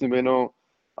לשנות. חוץ ממנו,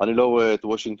 אני לא רואה את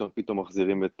וושינגטון פתאום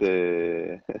מחזירים את,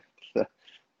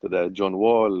 אתה יודע, את ג'ון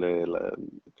וול,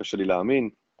 קשה לי להאמין.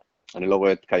 אני לא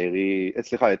רואה את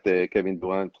את קווין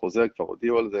דורנט חוזר, כבר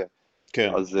הודיעו על זה.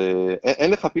 כן. אז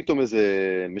אין לך פתאום איזה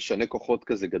משנה כוחות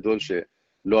כזה גדול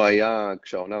שלא היה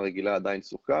כשהעונה הרגילה עדיין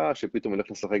סוכה, שפתאום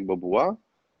הולך לשחק בבועה.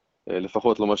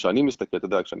 לפחות לא מה שאני מסתכל, אתה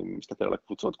יודע, כשאני מסתכל על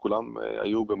הקבוצות, כולם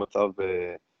היו במצב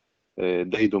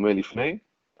די דומה לפני.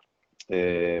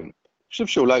 אני חושב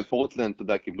שאולי פורטלנד, אתה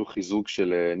יודע, קיבלו חיזוק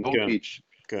של נורקיץ',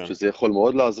 שזה יכול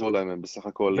מאוד לעזור להם, הם בסך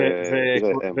הכל...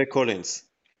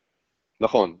 וקולינס.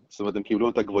 נכון, זאת אומרת, הם קיבלו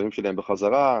את הגבוהים שלהם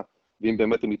בחזרה, ואם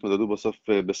באמת הם התמודדו בסוף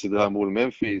בסדרה מול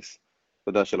ממפיס, אתה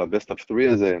יודע, של ה-best of 3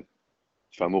 הזה,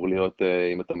 שאמור להיות,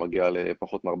 אם אתה מגיע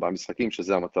לפחות מ4 משחקים,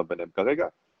 שזה המצב ביניהם כרגע,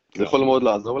 זה יכול מאוד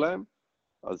לעזור להם,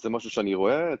 אז זה משהו שאני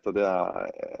רואה, אתה יודע...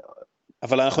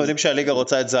 אבל אנחנו יודעים שהליגה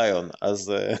רוצה את זיון,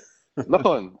 אז...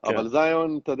 נכון, אבל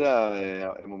זיון, אתה יודע,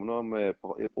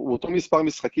 הוא אותו מספר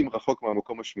משחקים רחוק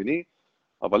מהמקום השמיני,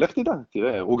 אבל איך תדע,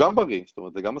 תראה, הוא גם בריא, זאת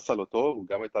אומרת, זה גם עשה לו טוב, הוא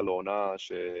גם הייתה לו עונה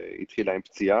שהתחילה עם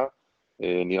פציעה,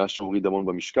 נראה שהוא הוריד המון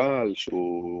במשקל,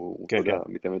 שהוא, אתה יודע,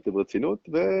 מתאמן יותר ברצינות,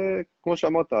 וכמו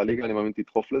שאמרת, הליגה אני מאמין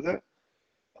תדחוף לזה,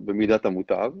 במידת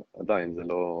המותר, עדיין זה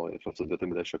לא אפשר לעשות יותר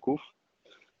מדי שקוף,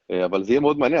 אבל זה יהיה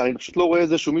מאוד מעניין, אני פשוט לא רואה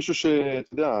איזשהו מישהו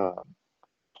שאתה יודע,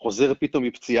 חוזר פתאום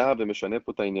מפציעה ומשנה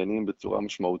פה את העניינים בצורה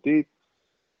משמעותית,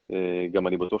 גם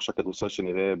אני בטוח שהכדורסל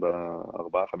שנראה ב4-5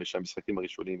 המשחקים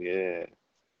הראשונים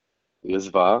יהיה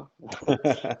זוועה,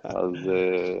 אז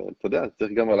אתה יודע,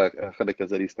 צריך גם על החלק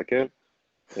הזה להסתכל.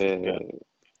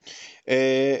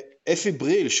 אפי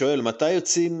בריל שואל, מתי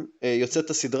יוצאת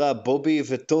הסדרה בובי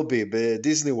וטובי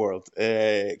בדיסני וורלד?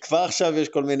 כבר עכשיו יש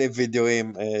כל מיני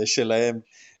וידאוים שלהם,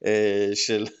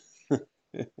 של...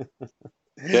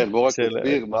 כן, בוא רק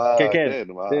תסביר מה... כן,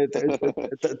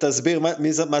 תסביר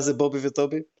מה זה בובי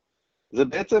וטובי? זה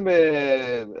בעצם,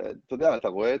 אתה יודע, אתה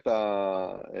רואה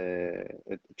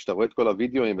כשאתה רואה את כל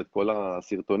הוידאוים, את כל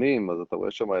הסרטונים, אז אתה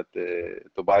רואה שם את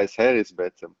טובייס הריס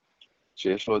בעצם,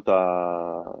 שיש לו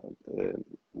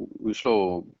יש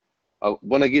לו,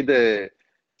 בוא נגיד,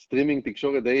 סטרימינג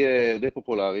תקשורת די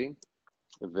פופולרי,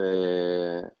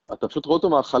 ואתה פשוט רואה אותו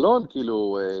מהחלון,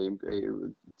 כאילו,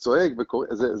 צועק וקורא,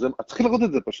 צריך לראות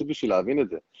את זה פשוט בשביל להבין את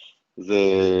זה.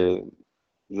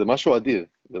 זה משהו אדיר,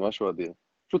 זה משהו אדיר.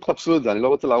 פשוט חפשו את זה, אני לא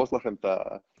רוצה להרוס לכם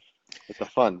את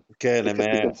הפאן. כן,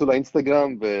 תיכנסו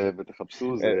לאינסטגרם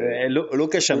ותחפשו.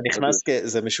 לוקה שם נכנס,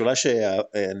 זה משולש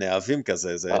נאהבים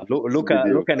כזה,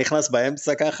 לוקה נכנס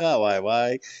באמצע ככה, וואי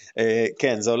וואי,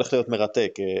 כן, זה הולך להיות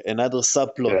מרתק, another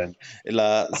subplot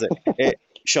לזה.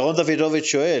 שרון דוידוביץ'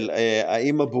 שואל,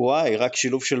 האם הבועה היא רק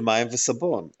שילוב של מים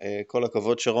וסבון? כל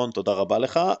הכבוד שרון, תודה רבה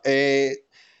לך.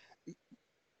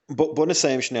 בוא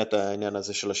נסיים שנייה את העניין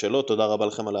הזה של השאלות, תודה רבה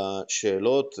לכם על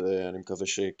השאלות, אני מקווה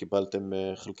שקיבלתם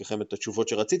חלקכם את התשובות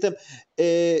שרציתם.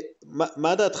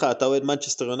 מה דעתך, אתה אוהד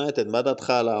מנצ'סטר יונייטד, מה דעתך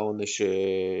על העונש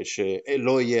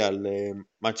שלא יהיה על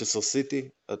מנצ'סטר סיטי?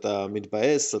 אתה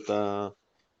מתבאס,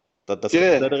 אתה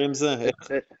בסדר עם זה?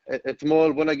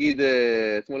 אתמול, בוא נגיד,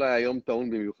 אתמול היה יום טעון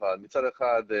במיוחד, מצד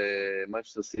אחד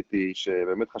מנצ'סטר סיטי,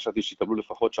 שבאמת חשבתי שיקבלו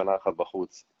לפחות שנה אחת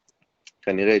בחוץ,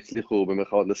 כנראה הצליחו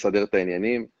במרכאות לסדר את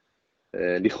העניינים,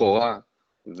 לכאורה,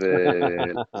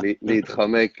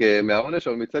 ולהתחמק מהעונש,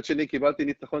 אבל מצד שני קיבלתי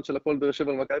ניצחון של הפועל באר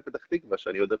שבע על מכבי פתח תקווה,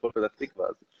 שאני יודע הפועל פתח תקווה,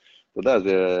 אז אתה יודע,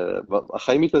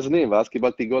 החיים מתאזנים, ואז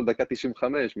קיבלתי גול דקה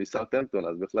 95 מסאות'המפטון,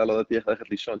 אז בכלל לא ידעתי איך ללכת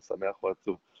לישון, שמח או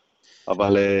עצוב.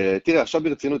 אבל תראה, עכשיו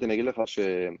ברצינות אני אגיד לך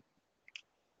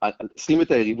שים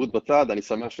את היריבות בצד, אני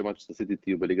שמח שמנצ'סטר סיטי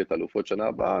תהיו בליגת האלופות שנה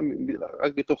הבאה,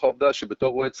 רק בתוך העובדה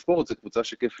שבתור אוהד ספורט, זו קבוצה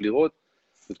שכיף לראות,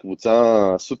 זו קבוצה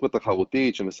סופר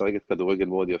תחרותית שמשחקת כדורגל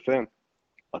מאוד יפה,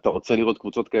 אתה רוצה לראות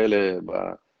קבוצות כאלה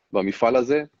במפעל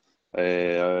הזה,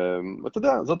 ואתה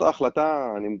יודע, זאת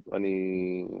ההחלטה,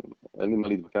 אין לי מה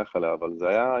להתווכח עליה, אבל זה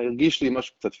הרגיש לי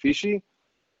משהו קצת פישי,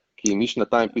 כי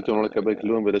משנתיים פתאום לא לקבל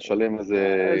כלום ולשלם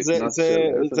איזה קנס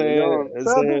של 10 מיליון,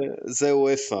 זה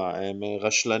וופא, הם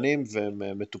רשלנים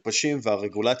והם מטופשים,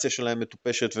 והרגולציה שלהם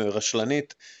מטופשת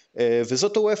ורשלנית,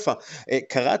 וזאת וופא.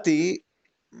 קראתי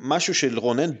משהו של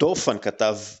רונן דורפן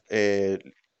כתב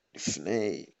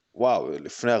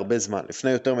לפני הרבה זמן,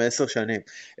 לפני יותר מ10 שנים,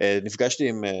 נפגשתי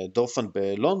עם דורפן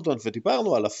בלונדון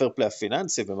ודיברנו על הפרפלי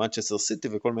הפיננסי ומנצ'סטר סיטי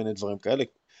וכל מיני דברים כאלה,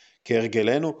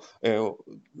 כהרגלנו,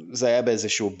 זה היה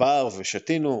באיזשהו בר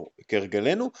ושתינו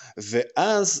כהרגלנו,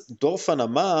 ואז דורפן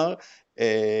אמר,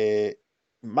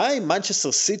 מה אם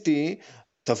מנצ'סטר סיטי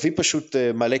תביא פשוט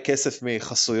מלא כסף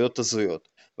מחסויות הזויות?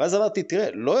 ואז אמרתי,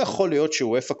 תראה, לא יכול להיות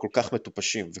שוופא כל כך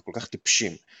מטופשים וכל כך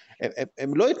טיפשים,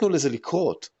 הם לא ייתנו לזה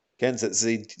לקרות, כן? זה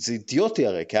אידיוטי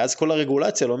הרי, כי אז כל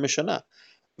הרגולציה לא משנה,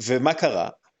 ומה קרה?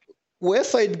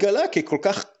 וופא התגלה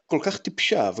כל כך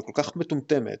טיפשה וכל כך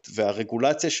מטומטמת,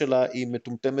 והרגולציה שלה היא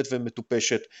מטומטמת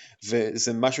ומטופשת,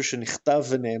 וזה משהו שנכתב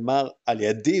ונאמר על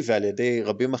ידי ועל ידי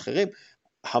רבים אחרים,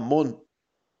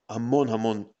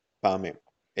 המון פעמים.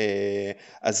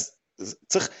 אז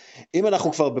צריך, אם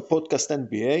אנחנו כבר בפודקאסט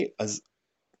NBA, אז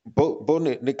בואו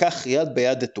ניקח יד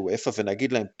ביד את וופא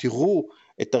ונגיד להם, תראו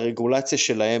את הרגולציה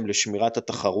שלהם לשמירת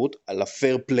התחרות, על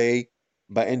הפייר פליי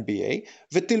ב-NBA,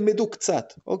 ותלמדו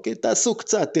קצת, אוקיי? תעשו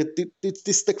קצת,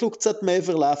 תסתכלו קצת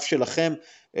מעבר לאף שלכם,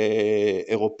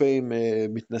 אירופאים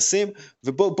מתנסים,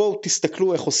 ובואו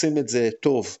תסתכלו איך עושים את זה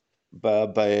טוב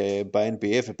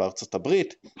ב-NBA ובארצות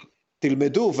הברית,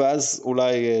 תלמדו, ואז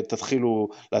אולי תתחילו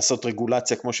לעשות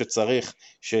רגולציה כמו שצריך,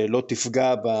 שלא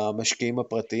תפגע במשקיעים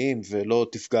הפרטיים, ולא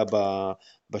תפגע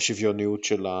בשוויוניות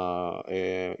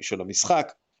של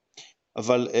המשחק,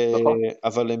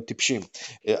 אבל הם טיפשים,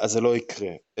 אז זה לא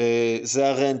יקרה. זה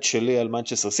הרנט שלי על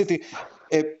מנצ'סטר סיטי.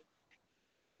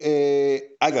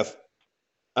 אגב,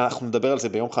 אנחנו נדבר על זה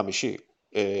ביום חמישי,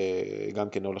 גם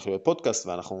כן הולך להיות פודקאסט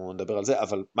ואנחנו נדבר על זה,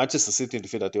 אבל מנצ'סטר סיטי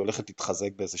לפי דעתי הולכת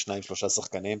להתחזק באיזה 2-3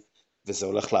 שחקנים, וזה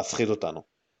הולך להפחיד אותנו.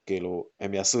 כאילו,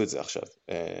 הם יעשו את זה עכשיו.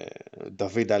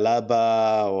 דוד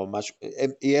אלבה או משהו,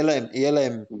 יהיה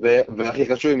להם... והכי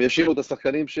חשוב, הם ישאירו את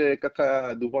השחקנים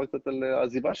שככה דובר קצת על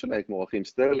העזיבה שלהם, כמו אחים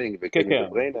סטרלינג כן, וקווין דה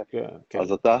בריינה. כן, כן.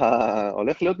 אז אתה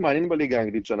הולך להיות מעניין בליגה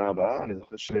האנגלית שנה הבאה. אני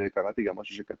זוכר שקראתי גם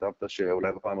משהו שכתבת,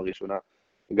 שאולי בפעם הראשונה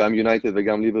גם יונייטד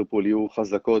וגם ליברפול יהיו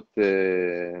חזקות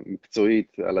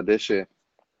מקצועית על הדשא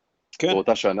כן.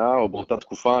 באותה שנה או באותה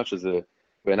תקופה, שזה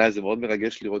בעיניי זה מאוד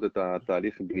מרגש לראות את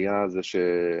התהליך בנייה הזה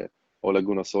שאולה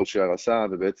גונר סולשייר עשה,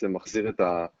 ובעצם מחזיר את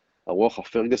הרוח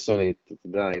הפרגוסונית, אתה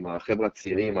יודע, עם החבר'ה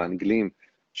הצעירים, האנגלים,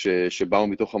 שבאו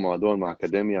מתוך המועדון,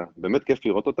 מהאקדמיה. באמת כיף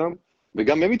לראות אותם,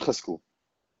 וגם הם התחזקו.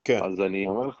 כן. אז אני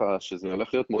אומר לך שזה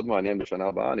הולך להיות מאוד מעניין בשנה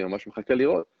הבאה, אני ממש מחכה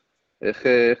לראות איך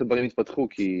הדברים יתפתחו,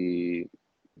 כי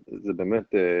זה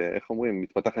באמת, איך אומרים,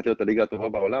 מתפתחת להיות הליגה הטובה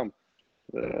בעולם,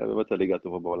 זה באמת הליגה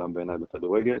הטובה בעולם בעיניי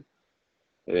בכדורגל.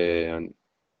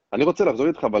 אני רוצה לחזור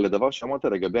איתך, אבל לדבר שאמרת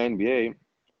לגבי ה-NBA,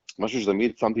 משהו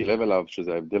שתמיד שמתי לב אליו,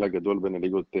 שזה ההבדל הגדול בין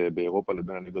הליגות באירופה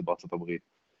לבין הליגות בארצות הברית.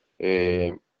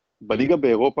 בליגה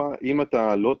באירופה, אם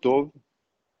אתה לא טוב,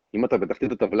 אם אתה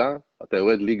בתחתית הטבלה, אתה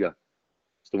יורד ליגה.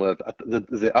 זאת אומרת,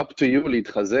 זה up to you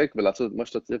להתחזק ולעשות את מה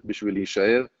שאתה צריך בשביל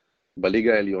להישאר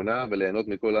בליגה העליונה וליהנות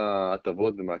מכל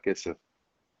ההטבות ומהכסף.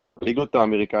 הליגות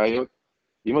האמריקאיות,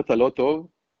 אם אתה לא טוב,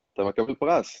 אתה מקבל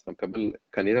פרס, אתה מקבל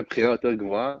כנראה בחירה יותר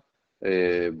גבוהה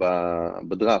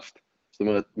בדראפט. זאת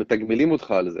אומרת, מתגמלים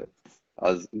אותך על זה.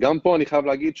 אז גם פה אני חייב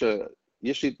להגיד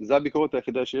זה הביקורת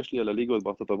היחידה שיש לי על הליגות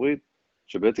בארצות הברית,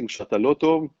 שבעצם כשאתה לא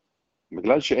טוב,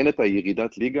 בגלל שאין את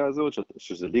הירידת ליגה הזאת,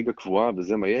 שזה ליגה קבועה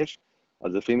וזה מה יש,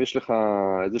 אז לפעמים יש לך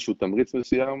איזשהו תמריץ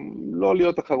מסוים לא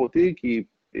להיות תחרותי, כי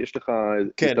יש לך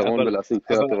יתרון בלהשיג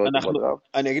בחירה טובה יותר בדראפט.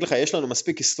 אני אגיד לך, יש לנו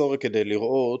מספיק היסטוריה כדי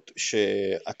לראות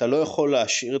שאתה לא יכול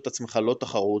להשאיר את עצמך לא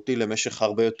תחרותי למשך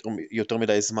הרבה יותר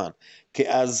מדי זמן, כי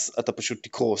אז אתה פשוט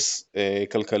תקרוס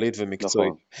כלכלית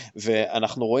ומקצועית.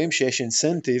 ואנחנו רואים שיש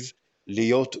אינסנטיב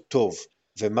להיות טוב.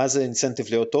 ומה זה אינסנטיב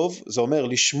להיות טוב? זה אומר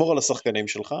לשמור על השחקנים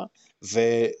שלך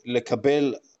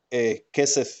ולקבל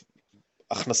כסף,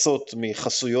 הכנסות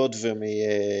מחסויות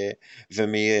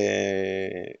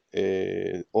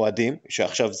ומאוהדים,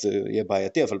 שעכשיו זה יהיה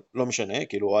בעייתי, אבל לא משנה,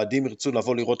 כאילו אוהדים ירצו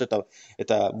לבוא לראות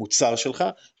את המוצר שלך.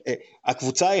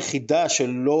 הקבוצה היחידה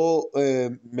שלא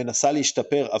מנסה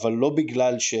להשתפר, אבל לא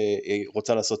בגלל שהיא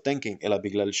רוצה לעשות טנקינג, אלא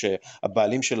בגלל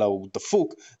שהבעלים שלה הוא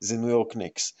דפוק, זה ניו יורק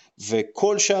ניקס.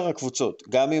 וכל שאר הקבוצות,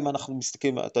 גם אם אנחנו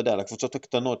מסתכלים, אתה יודע, על הקבוצות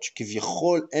הקטנות,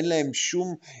 שכביכול אין להם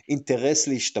שום אינטרס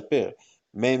להשתפר,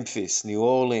 ממפיס, ניו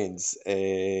אורלינס,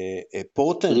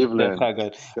 פורטלנד,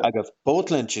 אגב,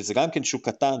 פורטלנד שזה גם כן שוק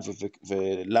קטן,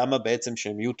 ולמה בעצם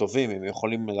שהם יהיו טובים, הם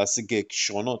יכולים להשיג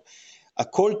כישרונות,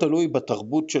 הכל תלוי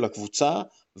בתרבות של הקבוצה,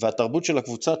 והתרבות של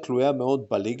הקבוצה תלויה מאוד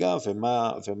בליגה,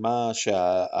 ומה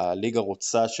שהליגה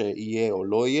רוצה שיהיה או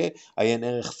לא יהיה. עיין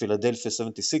ערך פילדלפיה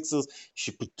 76ers,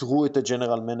 שפיטרו את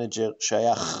הג'נרל מנג'ר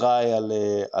שהיה אחראי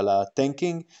על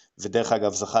הטנקינג, ודרך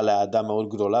אגב זכה לאהדה מאוד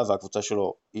גדולה, והקבוצה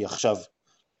שלו היא עכשיו,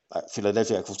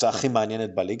 פילדלפיה, הקבוצה הכי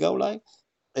מעניינת בליגה אולי.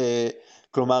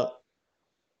 כלומר,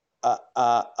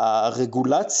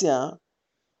 הרגולציה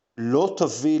לא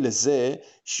תביא לזה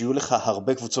שיהיו לך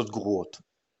הרבה קבוצות גרועות.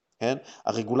 כן?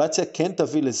 הרגולציה כן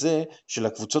תביא לזה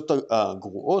שלקבוצות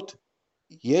הגרועות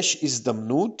יש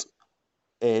הזדמנות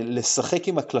לשחק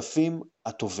עם הקלפים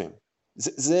הטובים.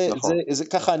 זה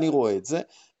ככה אני רואה את זה,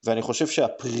 ואני חושב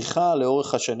שהפריחה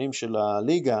לאורך השנים של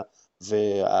הליגה,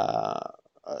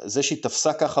 וזה שהיא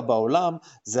תפסה ככה בעולם,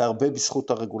 זה הרבה בזכות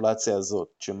הרגולציה הזאת,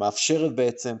 שמאפשרת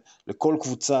בעצם לכל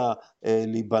קבוצה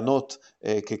להיבנות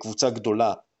כקבוצה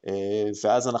גדולה,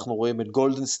 ואז אנחנו רואים את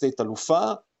גולדן סטייט אלופה,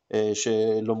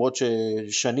 שלמרות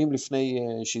ששנים לפני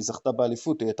שהיא זכתה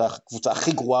באליפות, היא הייתה הקבוצה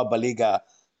הכי גרועה בליגה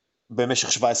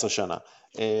במשך 17 שנה.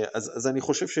 אז אני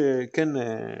חושב שכן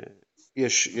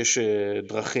יש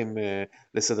דרכים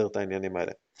לסדר את העניינים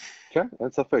האלה. כן, אין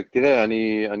ספק. תראה,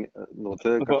 אני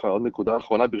רוצה ככה עוד נקודה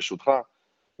אחרונה ברשותך,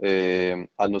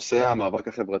 על נושא המאבק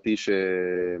החברתי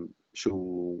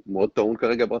שהוא מאוד טעון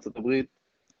כרגע בארצות הברית.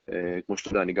 כמו שאתה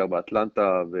יודע, אני גר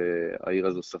באטלנטה, והעיר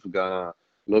הזו ספגה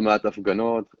לא מעט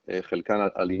הפגנות, חלקן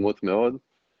אלימות מאוד.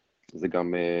 זה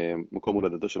גם מקום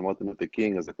הולדתו של מרטין לותר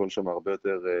קינג, אז הכל שם הרבה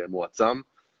יותר מועצם,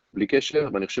 בלי קשר,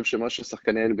 ואני חושב שמה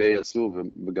ששחקני NBA עשו,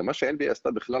 וגם מה שה-NBA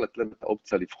עשתה בכלל, לתת להם את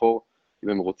האופציה לבחור, אם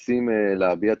הם רוצים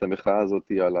להביע את המחאה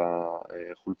הזאת על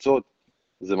החולצות,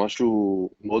 זה משהו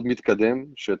מאוד מתקדם,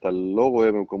 שאתה לא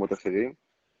רואה במקומות אחרים.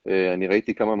 אני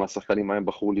ראיתי כמה מהשחקנים מה הם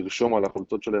בחרו לרשום על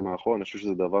החולצות שלהם האחרון, אני חושב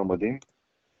שזה דבר מדהים.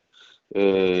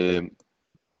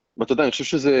 ואתה יודע, אני חושב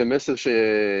שזה מסר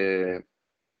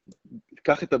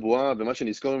קח את הבועה, ומה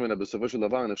שנזכור ממנה בסופו של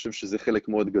דבר, אני חושב שזה חלק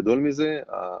מאוד גדול מזה,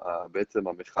 בעצם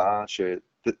המחאה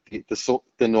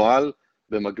שתנוהל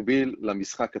במקביל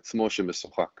למשחק עצמו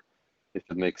שמשוחק, if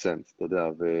it makes sense, אתה יודע,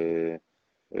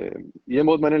 יהיה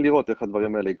מאוד מעניין לראות איך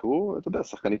הדברים האלה יקרו, אתה יודע,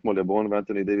 שחקנים כמו לברון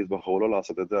ואנתוני דייוויס בחרו לא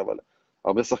לעשות את זה, אבל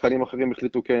הרבה שחקנים אחרים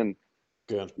החליטו כן,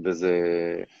 כן.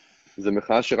 וזה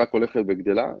מחאה שרק הולכת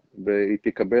בגדלה, והיא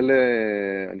תקבל,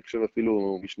 אני חושב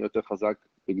אפילו משנה יותר חזק,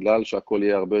 בגלל שהכל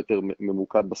יהיה הרבה יותר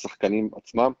ממוקד בשחקנים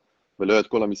עצמם, ולא יהיה את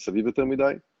כל המסביב יותר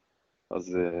מדי,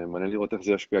 אז מעניין לראות איך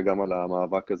זה ישפיע גם על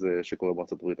המאבק הזה שקורה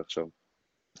בארצות הברית עכשיו.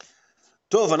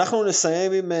 טוב, אנחנו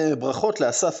נסיים עם ברכות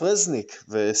לאסף רזניק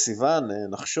וסיוון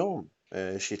נחשון,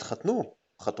 שהתחתנו,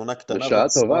 חתונה קטנה. בשעה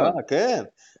טובה. כן,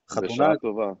 חתונה. בשעה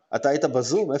טובה. אתה היית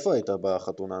בזום? איפה היית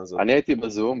בחתונה הזאת? אני הייתי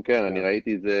בזום, כן, אני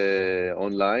ראיתי את זה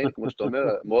אונליין, כמו שאתה אומר,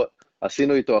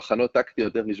 עשינו איתו הכנות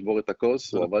טקטיות איך לשבור את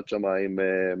הכוס, הוא עבד שם עם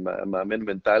מאמן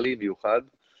מנטלי מיוחד,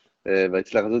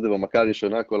 והצליח לעשות את זה במכה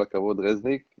הראשונה, כל הכבוד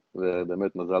רזניק,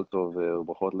 ובאמת מזל טוב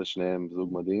וברכות לשניהם, זוג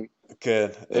מדהים. כן.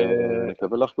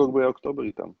 נקווה לחגוג באוקטובר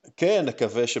איתם. כן,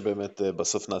 נקווה שבאמת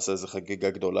בסוף נעשה איזו חגיגה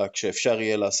גדולה, כשאפשר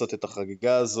יהיה לעשות את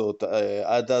החגיגה הזאת,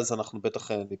 עד אז אנחנו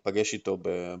בטח ניפגש איתו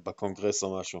בקונגרס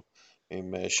או משהו,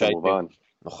 עם שי. כמובן.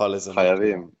 נאכל איזה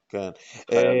חייבים. כן.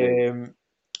 חייבים.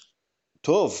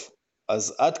 טוב,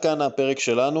 אז עד כאן הפרק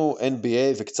שלנו,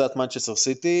 NBA וקצת מנצ'סטר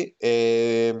סיטי.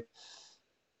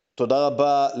 תודה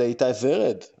רבה לאיתי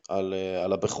ורד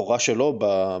על הבכורה שלו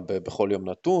בכל יום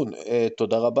נתון.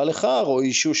 תודה רבה לך,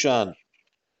 רועי שושן.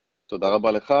 תודה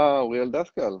רבה לך, אוריאל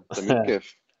דסקל, תמיד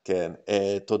כיף. כן,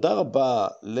 תודה רבה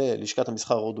ללשכת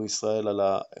המסחר הודו ישראל על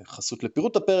החסות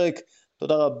לפירוט הפרק.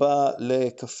 תודה רבה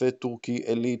לקפה טורקי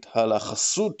אלית על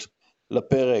החסות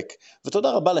לפרק.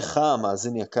 ותודה רבה לך,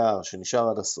 מאזין יקר, שנשאר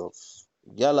עד הסוף.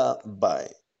 יאללה, ביי.